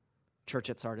 church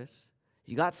at Sardis.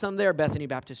 You got some there, Bethany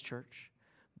Baptist Church.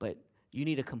 But you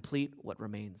need to complete what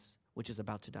remains, which is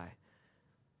about to die,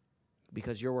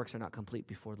 because your works are not complete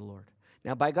before the Lord.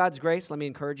 Now, by God's grace, let me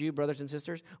encourage you, brothers and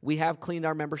sisters, we have cleaned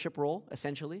our membership roll,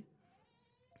 essentially.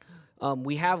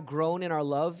 We have grown in our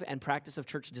love and practice of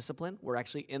church discipline. We're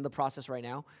actually in the process right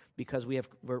now because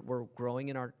we're growing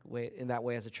in that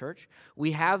way as a church.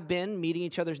 We have been meeting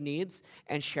each other's needs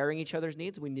and sharing each other's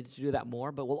needs. We need to do that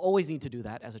more, but we'll always need to do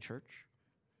that as a church.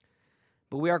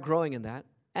 But we are growing in that,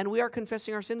 and we are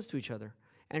confessing our sins to each other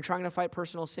and trying to fight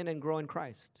personal sin and grow in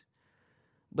Christ.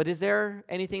 But is there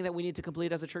anything that we need to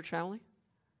complete as a church family?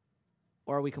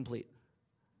 Or are we complete?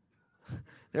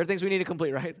 There are things we need to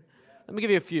complete, right? Let me give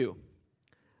you a few.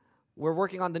 We're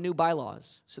working on the new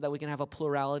bylaws so that we can have a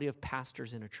plurality of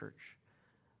pastors in a church.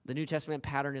 The New Testament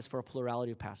pattern is for a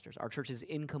plurality of pastors. Our church is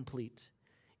incomplete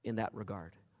in that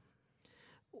regard.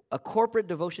 A corporate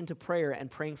devotion to prayer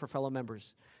and praying for fellow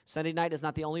members. Sunday night is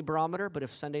not the only barometer, but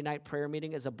if Sunday night prayer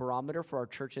meeting is a barometer for our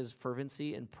church's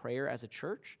fervency in prayer as a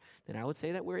church, then I would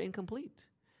say that we're incomplete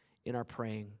in our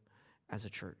praying as a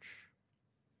church.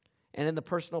 And in the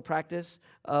personal practice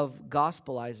of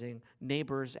gospelizing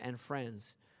neighbors and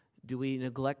friends. Do we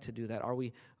neglect to do that? Are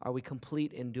we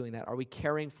complete in doing that? Are we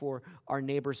caring for our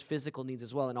neighbors' physical needs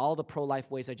as well in all the pro-life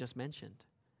ways I just mentioned?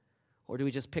 Or do we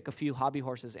just pick a few hobby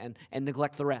horses and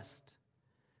neglect the rest?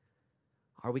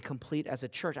 Are we complete as a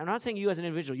church? I'm not saying you as an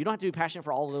individual. You don't have to be passionate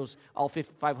for all of those, all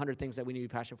 500 things that we need to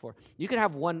be passionate for. You can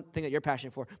have one thing that you're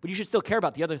passionate for, but you should still care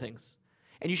about the other things.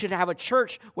 And you should have a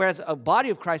church, whereas a body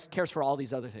of Christ cares for all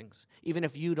these other things, even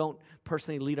if you don't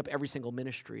personally lead up every single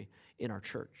ministry in our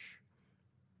church.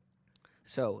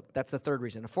 So that's the third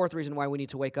reason. The fourth reason why we need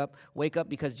to wake up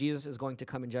because Jesus is going to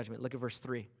come in judgment. Look at verse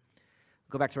 3.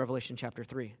 Go back to Revelation chapter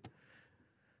 3.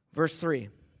 Verse 3.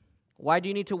 Why do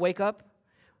you need to wake up?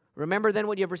 Remember then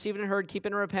what you have received and heard, keep it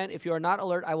and repent. If you are not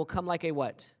alert, I will come like a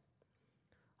what?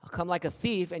 I'll come like a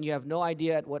thief, and you have no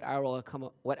idea at what hour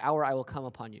I will come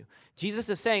upon you. Jesus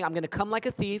is saying, I'm going to come like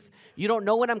a thief. You don't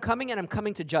know when I'm coming, and I'm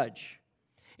coming to judge.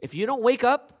 If you don't wake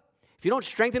up, if you don't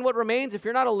strengthen what remains, if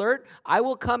you're not alert, I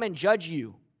will come and judge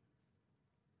you.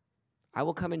 I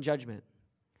will come in judgment.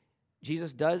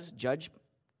 Jesus does judge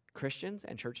Christians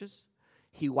and churches.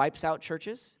 He wipes out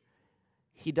churches.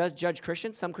 He does judge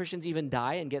Christians. Some Christians even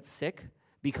die and get sick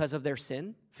because of their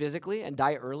sin physically and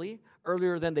die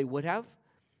earlier than they would have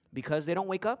because they don't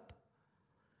wake up.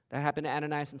 That happened to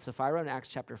Ananias and Sapphira in Acts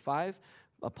chapter 5.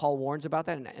 Paul warns about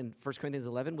that in 1 Corinthians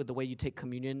 11 with the way you take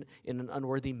communion in an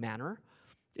unworthy manner.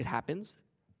 It happens.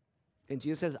 And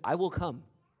Jesus says, I will come.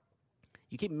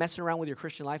 You keep messing around with your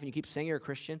Christian life and you keep saying you're a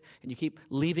Christian and you keep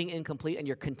leaving incomplete and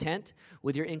you're content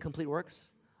with your incomplete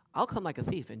works, I'll come like a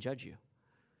thief and judge you.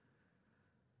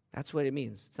 That's what it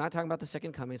means. It's not talking about the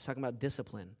second coming. It's talking about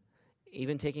discipline,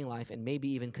 even taking life and maybe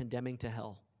even condemning to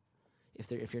hell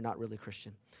if you're not really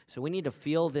Christian. So we need to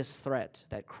feel this threat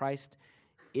that Christ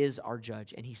is our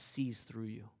judge and he sees through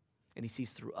you and he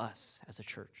sees through us as a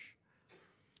church.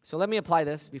 So let me apply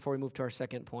this before we move to our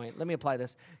second point. Let me apply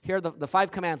this. Here are the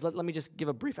 5 commands. Let me just give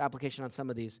a brief application on some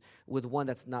of these with one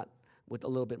that's not, with a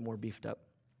little bit more beefed up.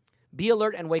 Be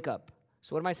alert and wake up.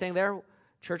 So what am I saying there?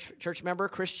 Church member,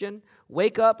 Christian,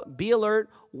 wake up, be alert,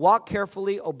 walk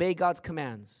carefully, obey God's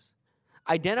commands.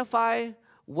 Identify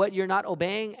what you're not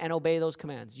obeying and obey those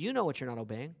commands. You know what you're not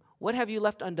obeying. What have you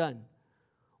left undone?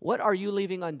 What are you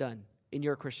leaving undone in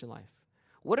your Christian life?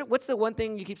 What's the one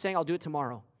thing you keep saying, I'll do it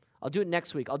tomorrow? I'll do it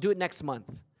next week. I'll do it next month.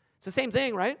 It's the same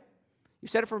thing, right?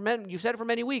 You've said it for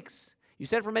many weeks. You've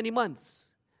said it for many months.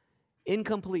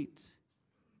 Incomplete.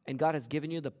 And God has given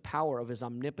you the power of his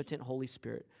omnipotent Holy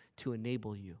Spirit to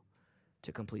enable you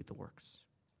to complete the works.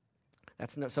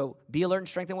 So be alert and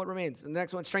strengthen what remains. And the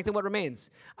next one, strengthen what remains.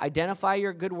 Identify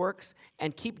your good works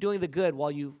and keep doing the good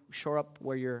while you shore up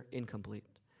where you're incomplete.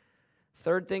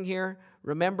 Third thing here,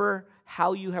 remember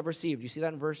how you have received. You see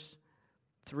that in verse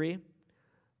 3?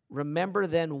 Remember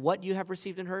then what you have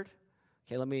received and heard.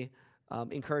 Okay, let me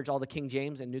encourage all the King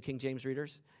James and New King James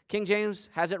readers. King James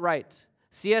has it right.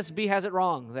 CSB has it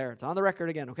wrong. There, it's on the record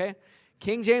again, okay?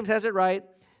 King James has it right.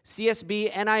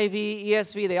 CSB, NIV,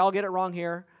 ESV, they all get it wrong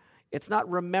here. It's not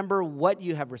remember what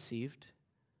you have received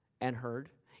and heard.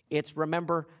 It's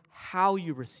remember how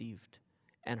you received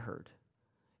and heard.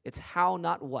 It's how,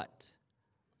 not what.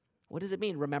 What does it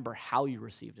mean, remember how you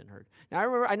received and heard?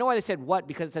 Now, I know why they said what,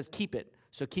 because it says keep it.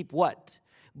 So keep what?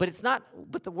 But it's not,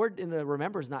 but the word in the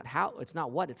remember is not how, it's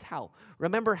not what, it's how.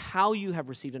 Remember how you have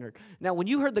received and heard. Now, when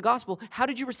you heard the gospel, how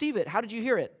did you receive it? How did you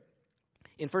hear it?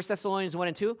 In 1 Thessalonians 1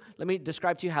 and 2, let me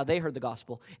describe to you how they heard the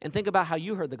gospel. And think about how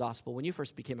you heard the gospel when you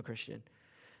first became a Christian.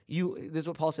 This is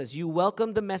what Paul says. You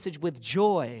welcomed the message with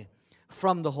joy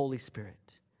from the Holy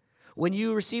Spirit. When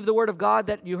you received the word of God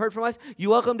that you heard from us, you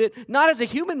welcomed it not as a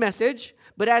human message,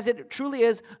 but as it truly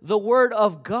is the word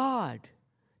of God.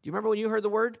 Do you remember when you heard the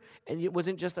word and it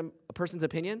wasn't just a person's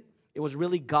opinion? It was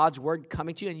really God's word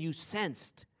coming to you and you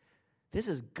sensed, this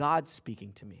is God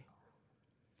speaking to me.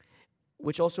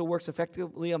 Which also works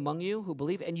effectively among you who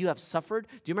believe, and you have suffered.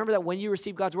 Do you remember that when you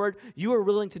received God's word, you were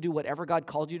willing to do whatever God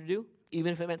called you to do,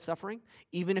 even if it meant suffering,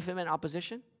 even if it meant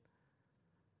opposition?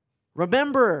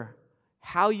 Remember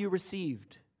how you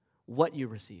received what you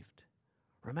received.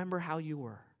 Remember how you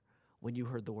were when you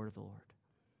heard the word of the Lord.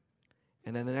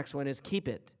 And then the next one is keep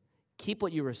it. Keep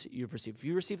what you've received. If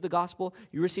you receive the gospel,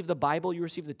 you receive the Bible, you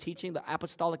receive the teaching, the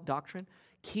apostolic doctrine,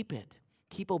 keep it.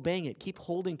 Keep obeying it. Keep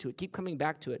holding to it. Keep coming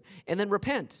back to it. And then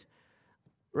repent.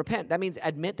 Repent. That means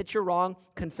admit that you're wrong,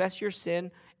 confess your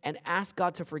sin, and ask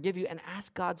God to forgive you, and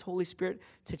ask God's Holy Spirit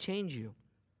to change you.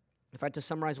 If I had to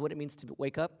summarize what it means to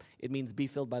wake up, it means be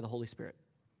filled by the Holy Spirit.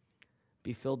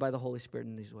 Be filled by the Holy Spirit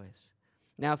in these ways.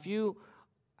 Now, if you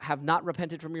have not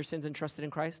repented from your sins and trusted in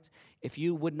Christ, if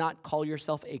you would not call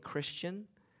yourself a Christian,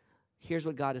 here's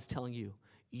what God is telling you.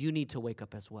 You need to wake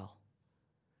up as well.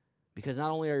 Because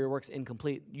not only are your works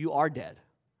incomplete, you are dead.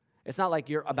 It's not like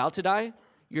you're about to die,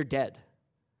 you're dead.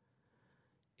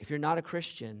 If you're not a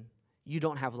Christian, you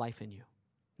don't have life in you,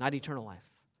 not eternal life.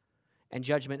 And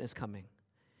judgment is coming.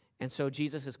 And so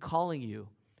Jesus is calling you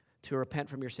to repent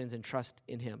from your sins and trust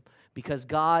in him, because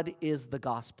God is the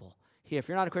gospel. Here, if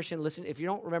you're not a Christian, listen. If you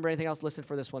don't remember anything else, listen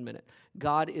for this 1 minute.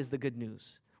 God is the good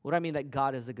news. What do I mean that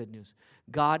God is the good news?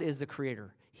 God is the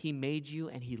creator. He made you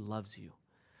and he loves you.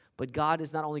 But God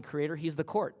is not only creator, he's the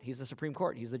court. He's the Supreme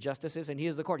Court. He's the justices, and he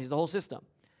is the court. He's the whole system.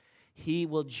 He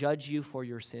will judge you for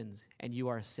your sins, and you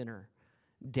are a sinner,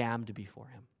 damned before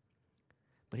him.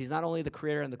 But he's not only the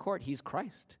creator and the court, he's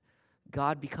Christ.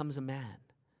 God becomes a man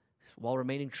while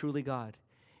remaining truly God,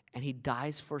 and he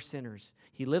dies for sinners.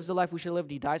 He lives the life we should live,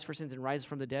 and he dies for sins and rises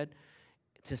from the dead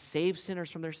to save sinners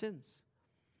from their sins.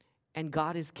 And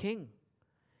God is king.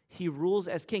 He rules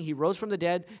as king. He rose from the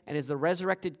dead and is the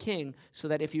resurrected king, so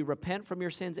that if you repent from your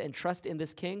sins and trust in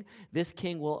this king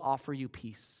will offer you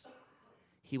peace.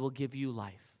 He will give you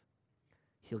life.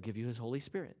 He'll give you his Holy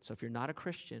Spirit. So if you're not a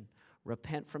Christian,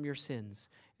 repent from your sins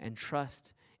and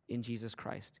trust in Jesus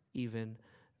Christ, even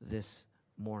this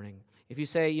morning. If you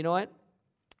say, you know what,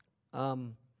 I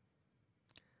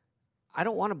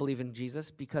don't want to believe in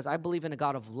Jesus because I believe in a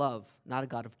God of love, not a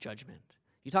God of judgment.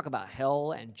 You talk about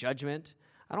hell and judgment.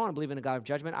 I don't want to believe in a God of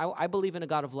judgment. I believe in a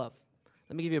God of love.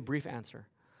 Let me give you a brief answer.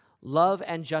 Love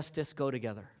and justice go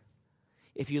together.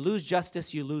 If you lose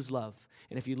justice, you lose love.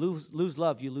 And if you lose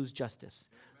love, you lose justice.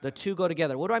 The two go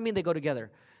together. What do I mean they go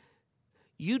together?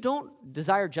 You don't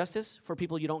desire justice for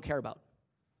people you don't care about.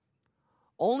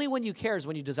 Only when you care is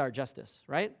when you desire justice,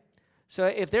 right? So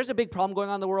if there's a big problem going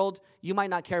on in the world, you might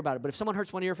not care about it. But if someone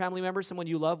hurts one of your family members, someone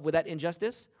you love, with that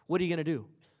injustice, what are you going to do?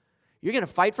 You're going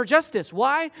to fight for justice.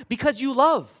 Why? Because you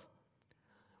love.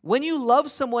 When you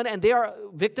love someone and they are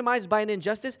victimized by an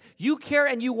injustice, you care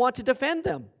and you want to defend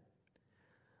them.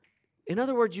 In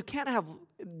other words, you can't have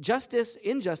injustice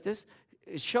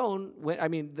is shown,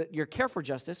 your care for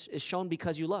justice is shown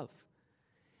because you love.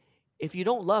 If you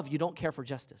don't love, you don't care for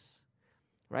justice,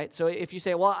 right? So if you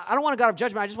say, well, I don't want a God of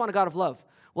judgment, I just want a God of love.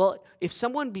 Well, if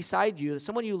someone beside you,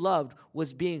 someone you loved,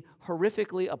 was being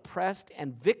horrifically oppressed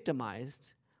and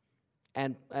victimized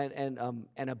and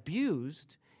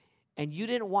abused, and you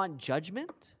didn't want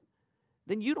judgment,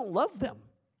 then you don't love them.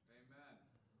 Amen.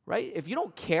 Right? If you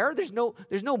don't care, there's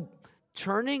no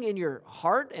turning in your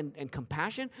heart and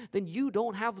compassion, then you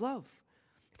don't have love.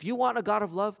 If you want a God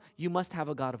of love, you must have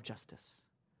a God of justice.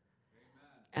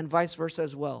 Amen. And vice versa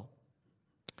as well.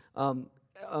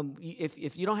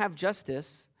 If you don't have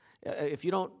justice, if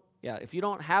you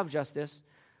don't have justice,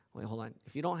 wait, hold on.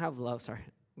 If you don't have love, sorry,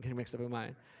 I'm getting mixed up in my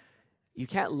mind. You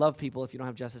can't love people if you don't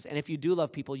have justice. And if you do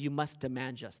love people, you must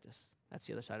demand justice. That's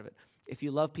the other side of it. If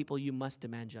you love people, you must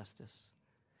demand justice.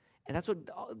 And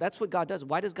that's what God does.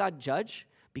 Why does God judge?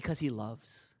 Because he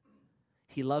loves.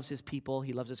 He loves his people.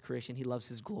 He loves his creation. He loves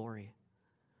his glory.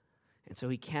 And so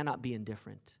he cannot be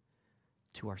indifferent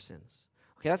to our sins.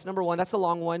 Okay, that's number one. That's a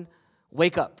long one.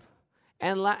 Wake up.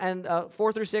 And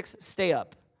 4 through 6, stay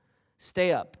up.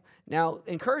 Stay up. Now,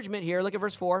 encouragement here, look at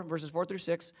verse 4, verses 4 through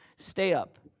 6. Stay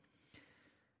up.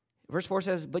 Verse 4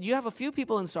 says, but you have a few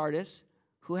people in Sardis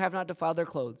who have not defiled their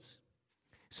clothes.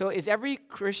 So is every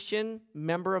Christian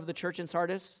member of the church in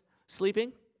Sardis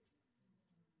sleeping?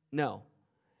 No.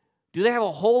 Do they have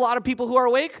a whole lot of people who are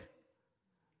awake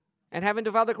and haven't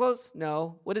defiled their clothes?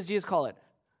 No. What does Jesus call it?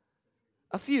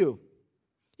 A few.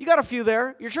 You got a few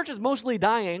there. Your church is mostly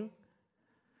dying.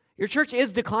 Your church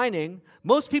is declining.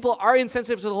 Most people are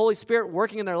insensitive to the Holy Spirit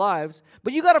working in their lives.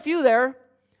 But you got a few there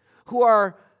who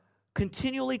are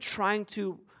continually trying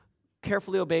to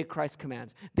carefully obey Christ's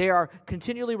commands. They are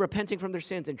continually repenting from their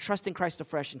sins and trusting Christ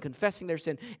afresh and confessing their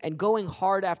sin and going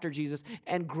hard after Jesus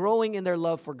and growing in their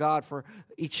love for God, for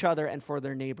each other, and for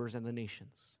their neighbors and the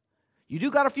nations. You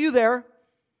do got a few there.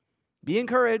 Be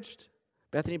encouraged.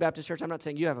 Bethany Baptist Church, I'm not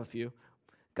saying you have a few.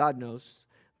 God knows.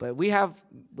 But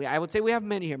I would say we have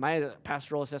many here. My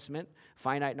pastoral assessment,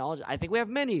 finite knowledge, I think we have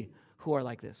many who are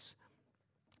like this,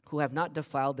 who have not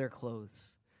defiled their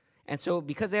clothes. And so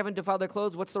because they haven't defiled their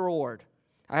clothes, what's the reward?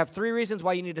 I have 3 reasons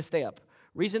why you need to stay up.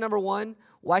 Reason number 1,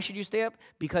 why should you stay up?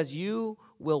 Because you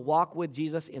will walk with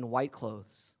Jesus in white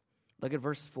clothes. Look at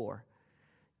verse 4.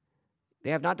 They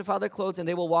have not defiled their clothes, and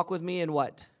they will walk with me in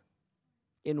what?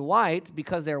 In white,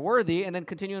 because they're worthy. And then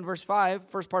continue in verse 5,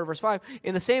 first part of verse 5.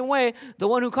 In the same way, the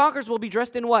one who conquers will be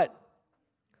dressed in what?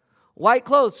 White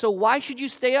clothes. So why should you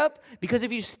stay up? Because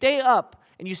if you stay up,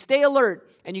 and you stay alert,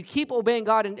 and you keep obeying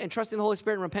God and trusting the Holy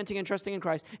Spirit and repenting and trusting in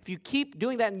Christ, if you keep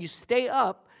doing that and you stay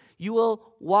up, you will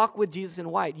walk with Jesus in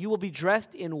white. You will be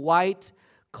dressed in white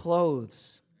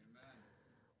clothes. Amen.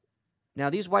 Now,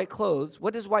 these white clothes,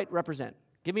 what does white represent?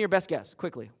 Give me your best guess,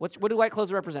 quickly. What do white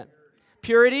clothes represent?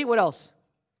 Purity. What else?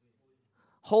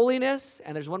 Holiness.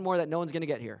 And there's one more that no one's going to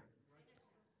get here.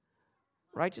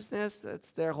 Righteousness,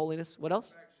 that's their holiness. What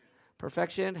else?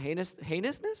 Perfection.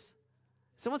 Heinousness?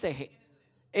 Someone say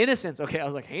innocence. Okay, I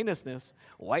was like, heinousness.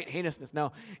 White heinousness.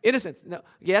 No. Innocence. No.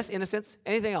 Yes, innocence.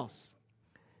 Anything else?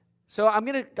 So I'm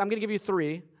gonna give you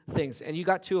three things, and you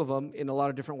got two of them in a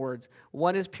lot of different words.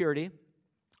 One is purity,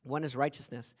 one is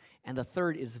righteousness, and the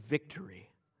third is victory.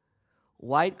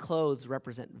 White clothes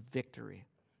represent victory.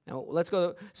 Now, let's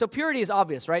go. So purity is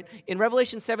obvious, right? In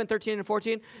Revelation 7:13 and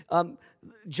 14,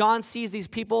 John sees these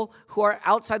people who are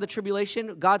outside the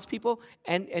tribulation, God's people,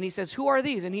 and he says, who are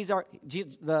these? And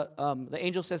the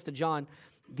angel says to John,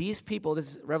 these people,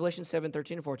 this is Revelation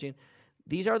 7:13 and 14,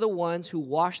 these are the ones who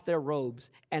washed their robes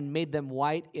and made them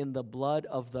white in the blood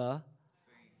of the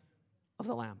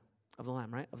Lamb. Of the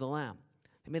Lamb, right? Of the Lamb.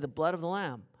 They made the blood of the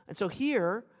Lamb. And so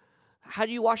here, how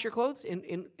do you wash your clothes?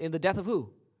 In the death of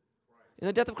who? In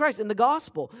the death of Christ, in the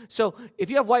gospel. So if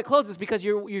you have white clothes, it's because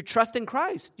you trust in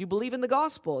Christ. You believe in the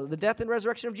gospel, the death and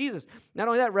resurrection of Jesus. Not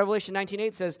only that, Revelation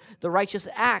 19:8 says, the righteous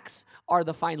acts are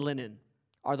the fine linen,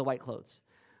 are the white clothes.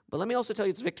 But let me also tell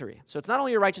you it's victory. So it's not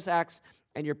only your righteous acts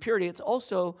and your purity, it's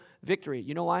also victory.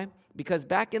 You know why? Because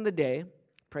back in the day,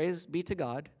 praise be to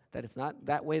God, that it's not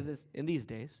that way in these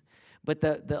days, but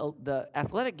the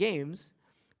athletic games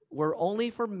were only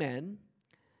for men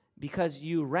because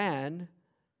you ran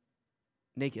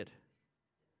naked.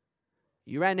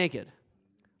 You ran naked.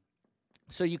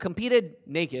 So you competed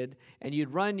naked, and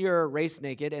you'd run your race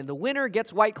naked, and the winner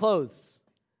gets white clothes,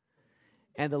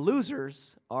 and the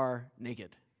losers are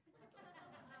naked.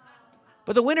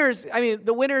 But the winner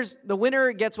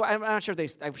gets. I'm sure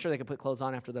they can put clothes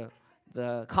on after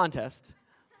the contest.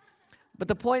 But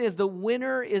the point is, the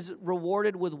winner is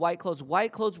rewarded with white clothes.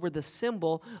 White clothes were the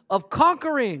symbol of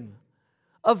conquering,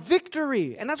 of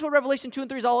victory. And that's what Revelation 2 and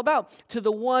 3 is all about. To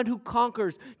the one who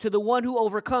conquers, to the one who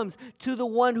overcomes, to the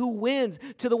one who wins,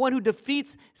 to the one who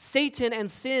defeats Satan and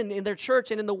sin in their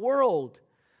church and in the world.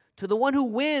 To the one who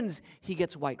wins, he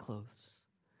gets white clothes.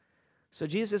 So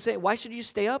Jesus is saying, why should you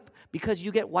stay up? Because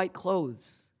you get white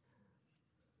clothes.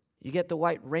 You get the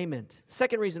white raiment.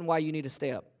 Second reason why you need to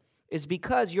stay up is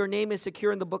because your name is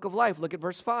secure in the book of life. Look at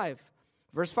verse 5.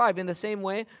 Verse 5, in the same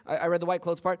way, I read the white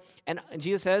clothes part, and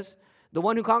Jesus says, the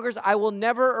one who conquers, I will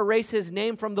never erase his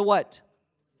name from the what?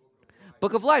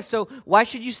 Book of life. So why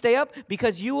should you stay up?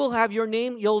 Because you will have your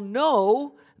name, you'll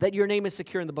know that your name is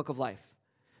secure in the book of life.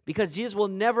 Because Jesus will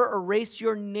never erase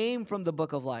your name from the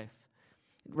book of life.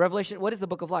 Revelation, what is the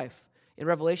book of life? In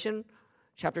Revelation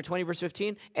chapter 20, verse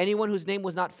 15, anyone whose name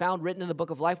was not found written in the book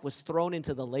of life was thrown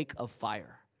into the lake of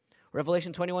fire.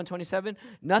 Revelation 21:27,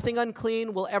 nothing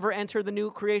unclean will ever enter the new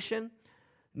creation,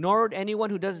 nor anyone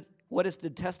who does what is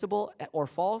detestable or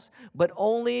false, but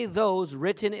only those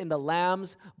written in the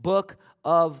Lamb's book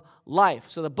of life.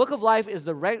 So the book of life is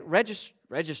the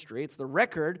registry, it's the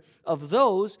record of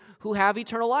those who have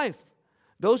eternal life,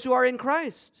 those who are in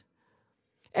Christ.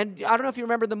 And I don't know if you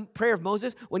remember the prayer of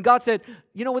Moses, when God said,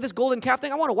 with this golden calf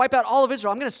thing, I want to wipe out all of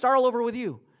Israel. I'm going to start all over with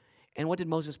you. And what did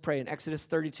Moses pray in Exodus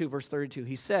 32, verse 32?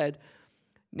 He said,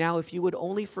 now if you would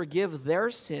only forgive their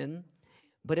sin,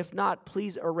 but if not,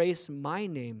 please erase my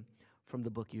name from the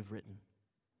book you've written.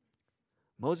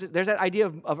 Moses, there's that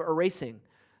idea of erasing.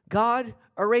 God,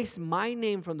 erase my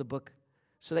name from the book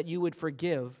so that you would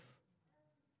forgive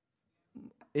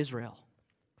Israel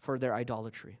for their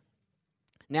idolatry.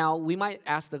 Now, we might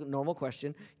ask the normal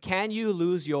question, can you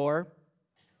lose your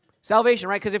salvation,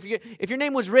 right? Because if your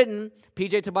name was written,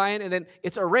 PJ Tabayan, and then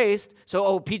it's erased,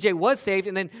 so, PJ was saved,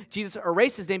 and then Jesus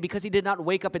erased his name because he did not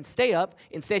wake up and stay up.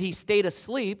 Instead, he stayed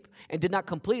asleep and did not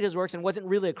complete his works and wasn't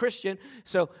really a Christian.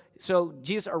 So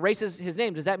Jesus erases his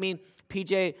name. Does that mean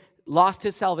PJ lost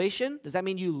his salvation? Does that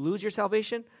mean you lose your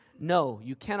salvation? No,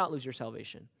 you cannot lose your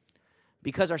salvation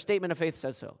because our statement of faith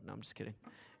says so. No, I'm just kidding.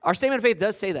 Our statement of faith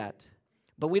does say that,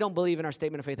 but we don't believe in our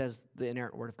statement of faith as the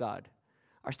inerrant word of God.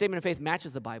 Our statement of faith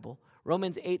matches the Bible.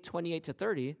 Romans 8, 28 to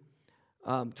 30,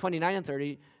 29 and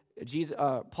 30,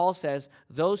 Paul says,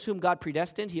 those whom God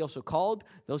predestined, he also called.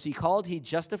 Those he called, he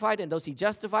justified. And those he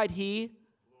justified, he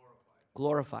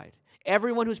glorified.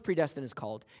 Everyone who's predestined is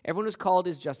called. Everyone who's called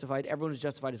is justified. Everyone who's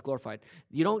justified is glorified.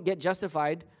 You don't get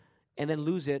justified and then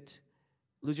lose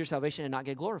your salvation and not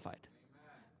get glorified.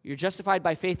 Amen. You're justified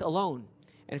by faith alone.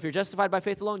 And if you're justified by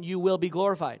faith alone, you will be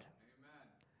glorified.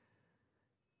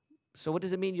 So what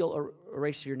does it mean you'll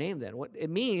erase your name then? What it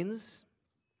means,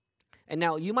 and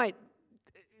now you might,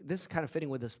 this is kind of fitting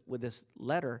with this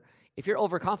letter. If you're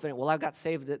overconfident, well, I got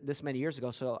saved this many years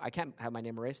ago, so I can't have my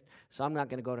name erased, so I'm not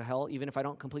going to go to hell even if I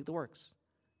don't complete the works.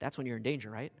 That's when you're in danger,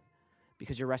 right?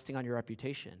 Because you're resting on your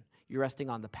reputation. You're resting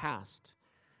on the past.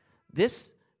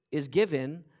 This is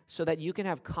given so that you can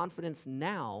have confidence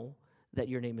now that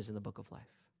your name is in the book of life.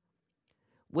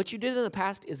 What you did in the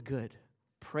past is good.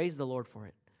 Praise the Lord for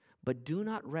it. But do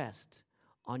not rest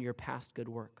on your past good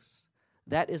works.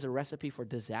 That is a recipe for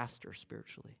disaster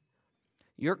spiritually.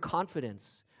 Your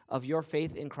confidence of your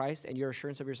faith in Christ and your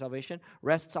assurance of your salvation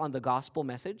rests on the gospel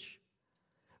message,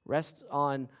 rests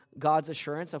on God's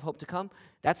assurance of hope to come.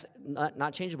 That's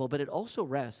not changeable, but it also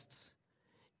rests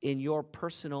in your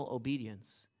personal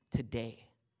obedience today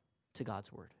to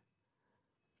God's word.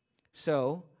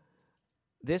 So,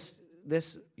 this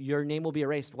your name will be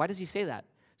erased. Why does he say that?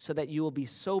 So that you will be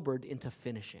sobered into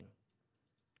finishing.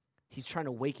 He's trying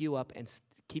to wake you up and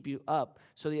keep you up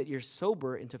so that you're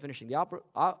sober into finishing. The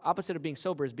opposite of being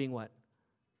sober is being what?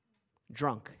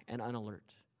 Drunk and unalert.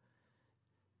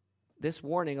 This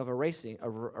warning of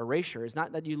erasure is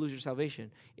not that you lose your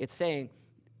salvation. It's saying,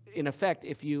 in effect,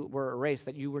 if you were erased,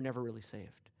 that you were never really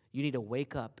saved. You need to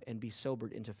wake up and be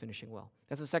sobered into finishing well.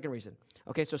 That's the second reason.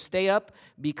 Okay, so stay up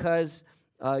because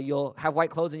you'll have white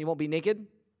clothes and you won't be naked.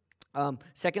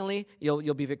 Secondly,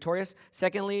 you'll be victorious.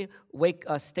 Secondly,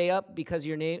 stay up because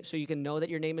your name, so you can know that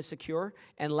your name is secure.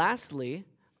 And lastly,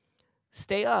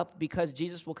 stay up because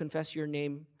Jesus will confess your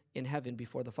name in heaven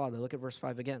before the Father. Look at verse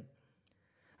 5 again.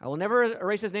 I will never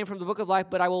erase his name from the book of life,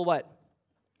 but I will what?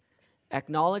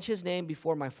 Acknowledge his name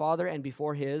before my Father and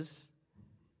before his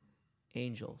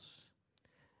angels.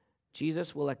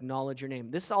 Jesus will acknowledge your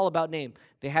name. This is all about name.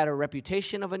 They had a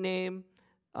reputation of a name.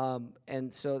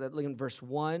 And so that look in verse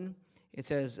 1, it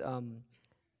says,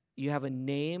 you have a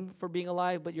name for being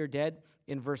alive, but you're dead.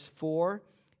 In verse 4,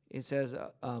 it says,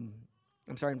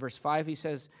 in verse 5, he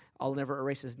says, I'll never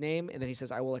erase his name. And then he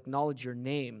says, I will acknowledge your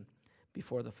name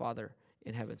before the Father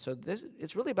in heaven. So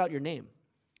it's really about your name.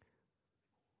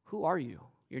 Who are you?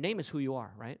 Your name is who you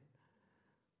are, right?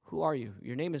 Who are you?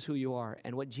 Your name is who you are.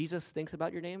 And what Jesus thinks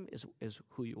about your name is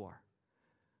who you are.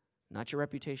 Not your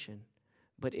reputation.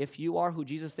 But if you are who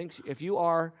Jesus thinks, if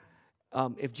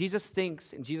Jesus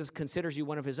thinks and Jesus considers you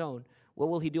one of his own, what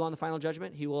will he do on the final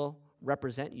judgment? He will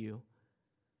represent you.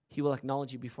 He will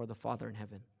acknowledge you before the Father in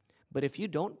heaven. But if you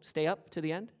don't stay up to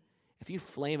the end, if you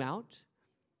flame out,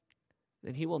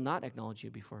 then he will not acknowledge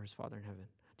you before his Father in heaven.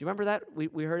 Do you remember that?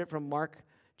 We heard it from Mark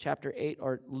chapter 8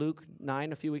 or Luke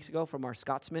 9 a few weeks ago from our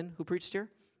Scotsman who preached here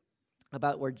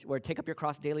about where take up your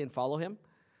cross daily and follow him.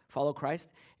 Follow Christ.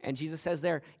 And Jesus says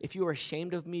there, if you are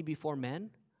ashamed of me before men,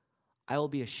 I will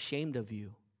be ashamed of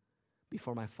you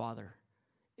before my Father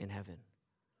in heaven.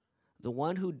 The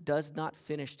one who does not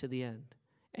finish to the end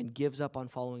and gives up on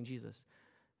following Jesus,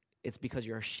 it's because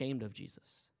you're ashamed of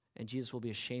Jesus. And Jesus will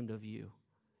be ashamed of you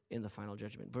in the final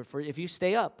judgment. But if you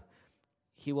stay up,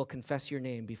 he will confess your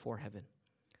name before heaven.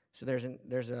 So there's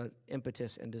an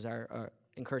impetus and desire,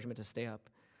 encouragement to stay up.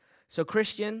 So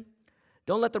Christian,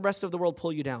 don't let the rest of the world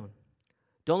pull you down.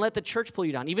 Don't let the church pull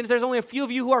you down. Even if there's only a few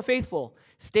of you who are faithful,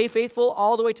 stay faithful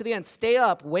all the way to the end. Stay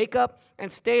up, wake up,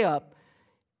 and stay up.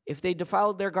 If they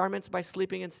defiled their garments by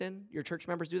sleeping in sin, your church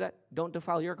members do that, don't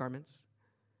defile your garments.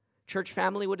 Church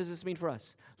family, what does this mean for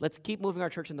us? Let's keep moving our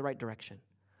church in the right direction.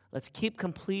 Let's keep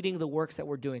completing the works that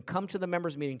we're doing. Come to the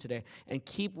members' meeting today and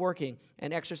keep working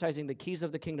and exercising the keys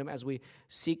of the kingdom as we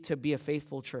seek to be a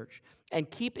faithful church. And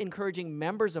keep encouraging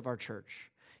members of our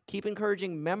church. Keep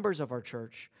encouraging members of our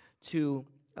church to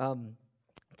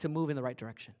move in the right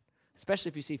direction, especially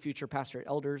if you see future pastor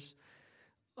elders,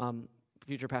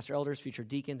 future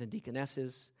deacons and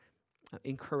deaconesses.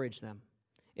 Encourage them.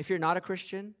 If you're not a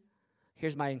Christian,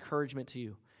 here's my encouragement to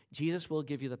you. Jesus will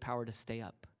give you the power to stay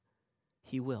up.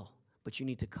 He will, but you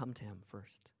need to come to him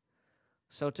first.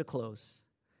 So to close,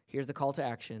 here's the call to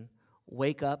action.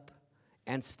 Wake up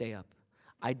and stay up.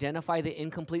 Identify the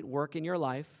incomplete work in your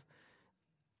life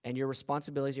and your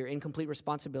responsibilities, your incomplete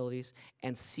responsibilities,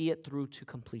 and see it through to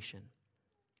completion.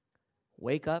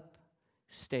 Wake up,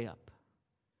 stay up.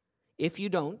 If you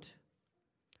don't,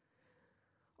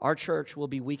 our church will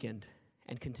be weakened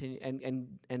and continue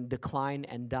and decline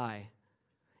and die,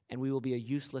 and we will be a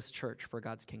useless church for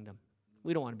God's kingdom.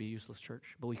 We don't want to be a useless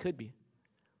church, but we could be.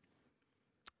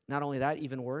 Not only that,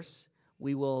 even worse,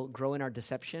 we will grow in our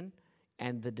deception,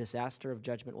 and the disaster of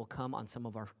judgment will come on some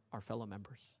of our fellow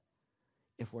members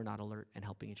if we're not alert and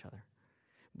helping each other.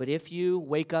 But if you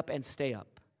wake up and stay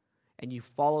up, and you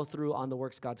follow through on the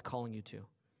works God's calling you to,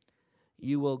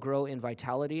 you will grow in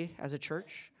vitality as a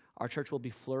church. Our church will be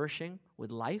flourishing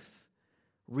with life,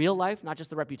 real life, not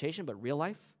just the reputation, but real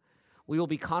life. We will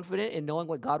be confident in knowing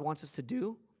what God wants us to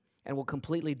do, and will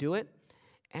completely do it,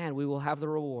 and we will have the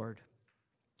reward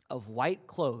of white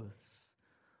clothes,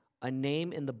 a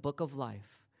name in the book of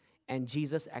life, and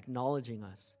Jesus acknowledging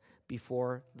us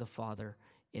before the Father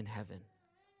in heaven.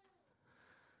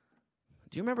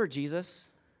 Do you remember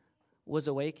Jesus was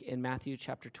awake in Matthew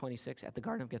chapter 26 at the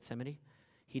Garden of Gethsemane,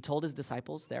 he told his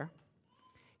disciples there,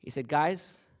 he said,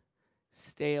 guys,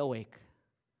 stay awake.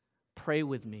 Pray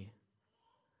with me.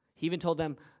 He even told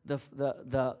them,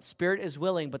 the spirit is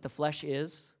willing, but the flesh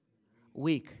is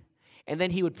weak. And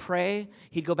then he would pray.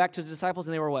 He'd go back to his disciples,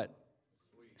 and they were what?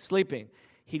 Sleeping.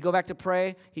 He'd go back to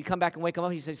pray. He'd come back and wake them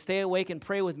up. He said, stay awake and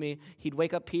pray with me. He'd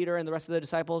wake up Peter and the rest of the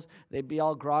disciples. They'd be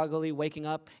all groggily waking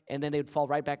up, and then they would fall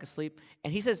right back asleep.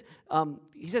 And he says,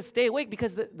 stay awake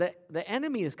because the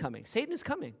enemy is coming. Satan is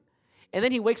coming. And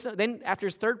then he wakes up. Then after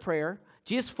his third prayer,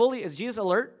 is Jesus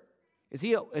alert? Is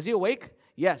he awake?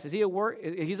 Yes. Is he awake?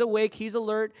 He's awake. He's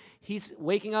alert. He's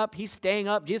waking up. He's staying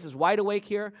up. Jesus is wide awake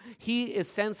here. He is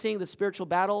sensing the spiritual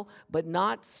battle, but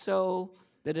not so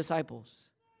the disciples.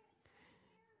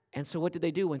 And so what did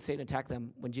they do when Satan attacked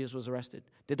them when Jesus was arrested?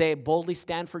 Did they boldly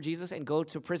stand for Jesus and go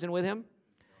to prison with him?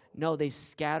 No, they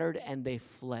scattered and they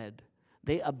fled.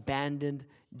 They abandoned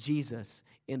Jesus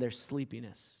in their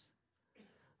sleepiness.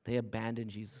 They abandoned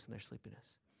Jesus in their sleepiness.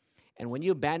 And when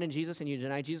you abandon Jesus and you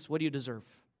deny Jesus, what do you deserve?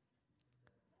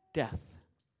 Death.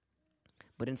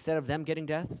 But instead of them getting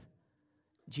death,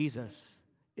 Jesus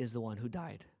is the one who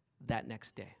died that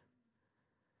next day.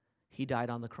 He died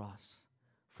on the cross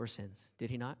for sins, did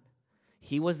he not?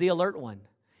 He was the alert one.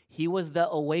 He was the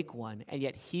awake one, and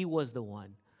yet he was the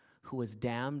one who was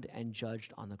damned and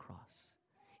judged on the cross.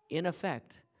 In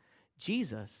effect,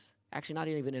 Jesus, actually not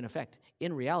even in effect,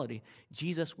 in reality,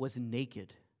 Jesus was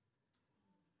naked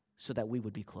so that we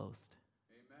would be clothed.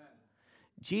 Amen.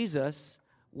 Jesus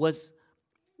was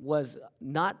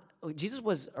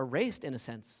erased in a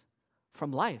sense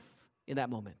from life in that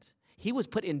moment. He was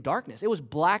put in darkness. It was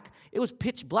black. It was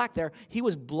pitch black there. He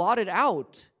was blotted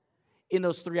out in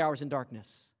those 3 hours in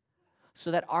darkness so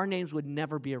that our names would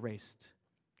never be erased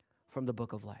from the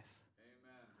book of life.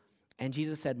 Amen. And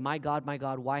Jesus said, my God,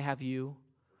 why have you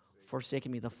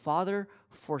forsaken me? The Father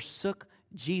forsook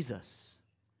Jesus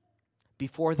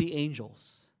before the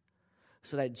angels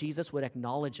so that Jesus would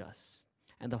acknowledge us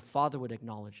and the Father would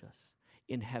acknowledge us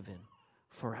in heaven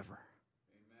forever.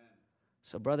 Amen.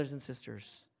 So brothers and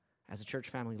sisters, as a church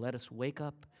family, let us wake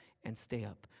up and stay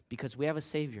up because we have a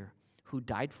Savior who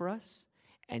died for us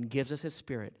and gives us His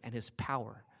Spirit and His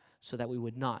power so that we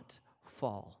would not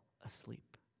fall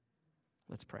asleep.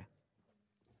 Let's pray.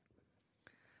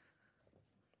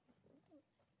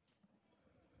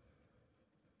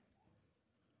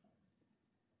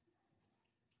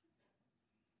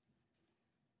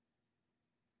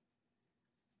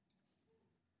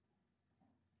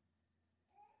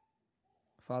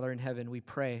 Father in heaven, we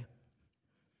pray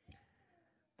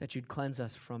that you'd cleanse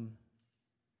us from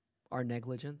our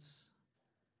negligence,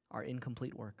 our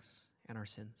incomplete works, and our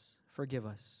sins. Forgive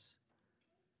us.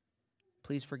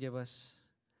 Please forgive us.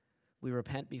 We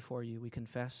repent before you. We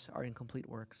confess our incomplete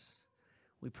works.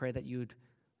 We pray that you'd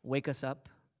wake us up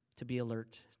to be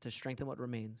alert, to strengthen what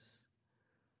remains.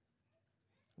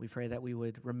 We pray that we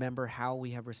would remember how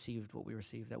we have received what we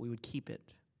received, that we would keep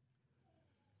it.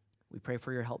 We pray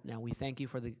for your help now. We thank you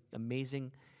for the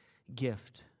amazing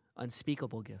gift,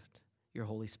 unspeakable gift, your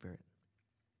Holy Spirit.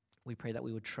 We pray that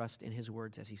we would trust in his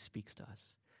words as he speaks to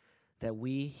us, that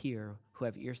we here, who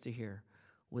have ears to hear,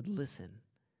 would listen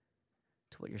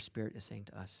to what your Spirit is saying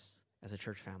to us as a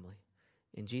church family.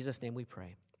 In Jesus' name we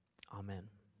pray. Amen.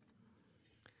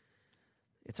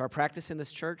 It's our practice in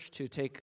this church to take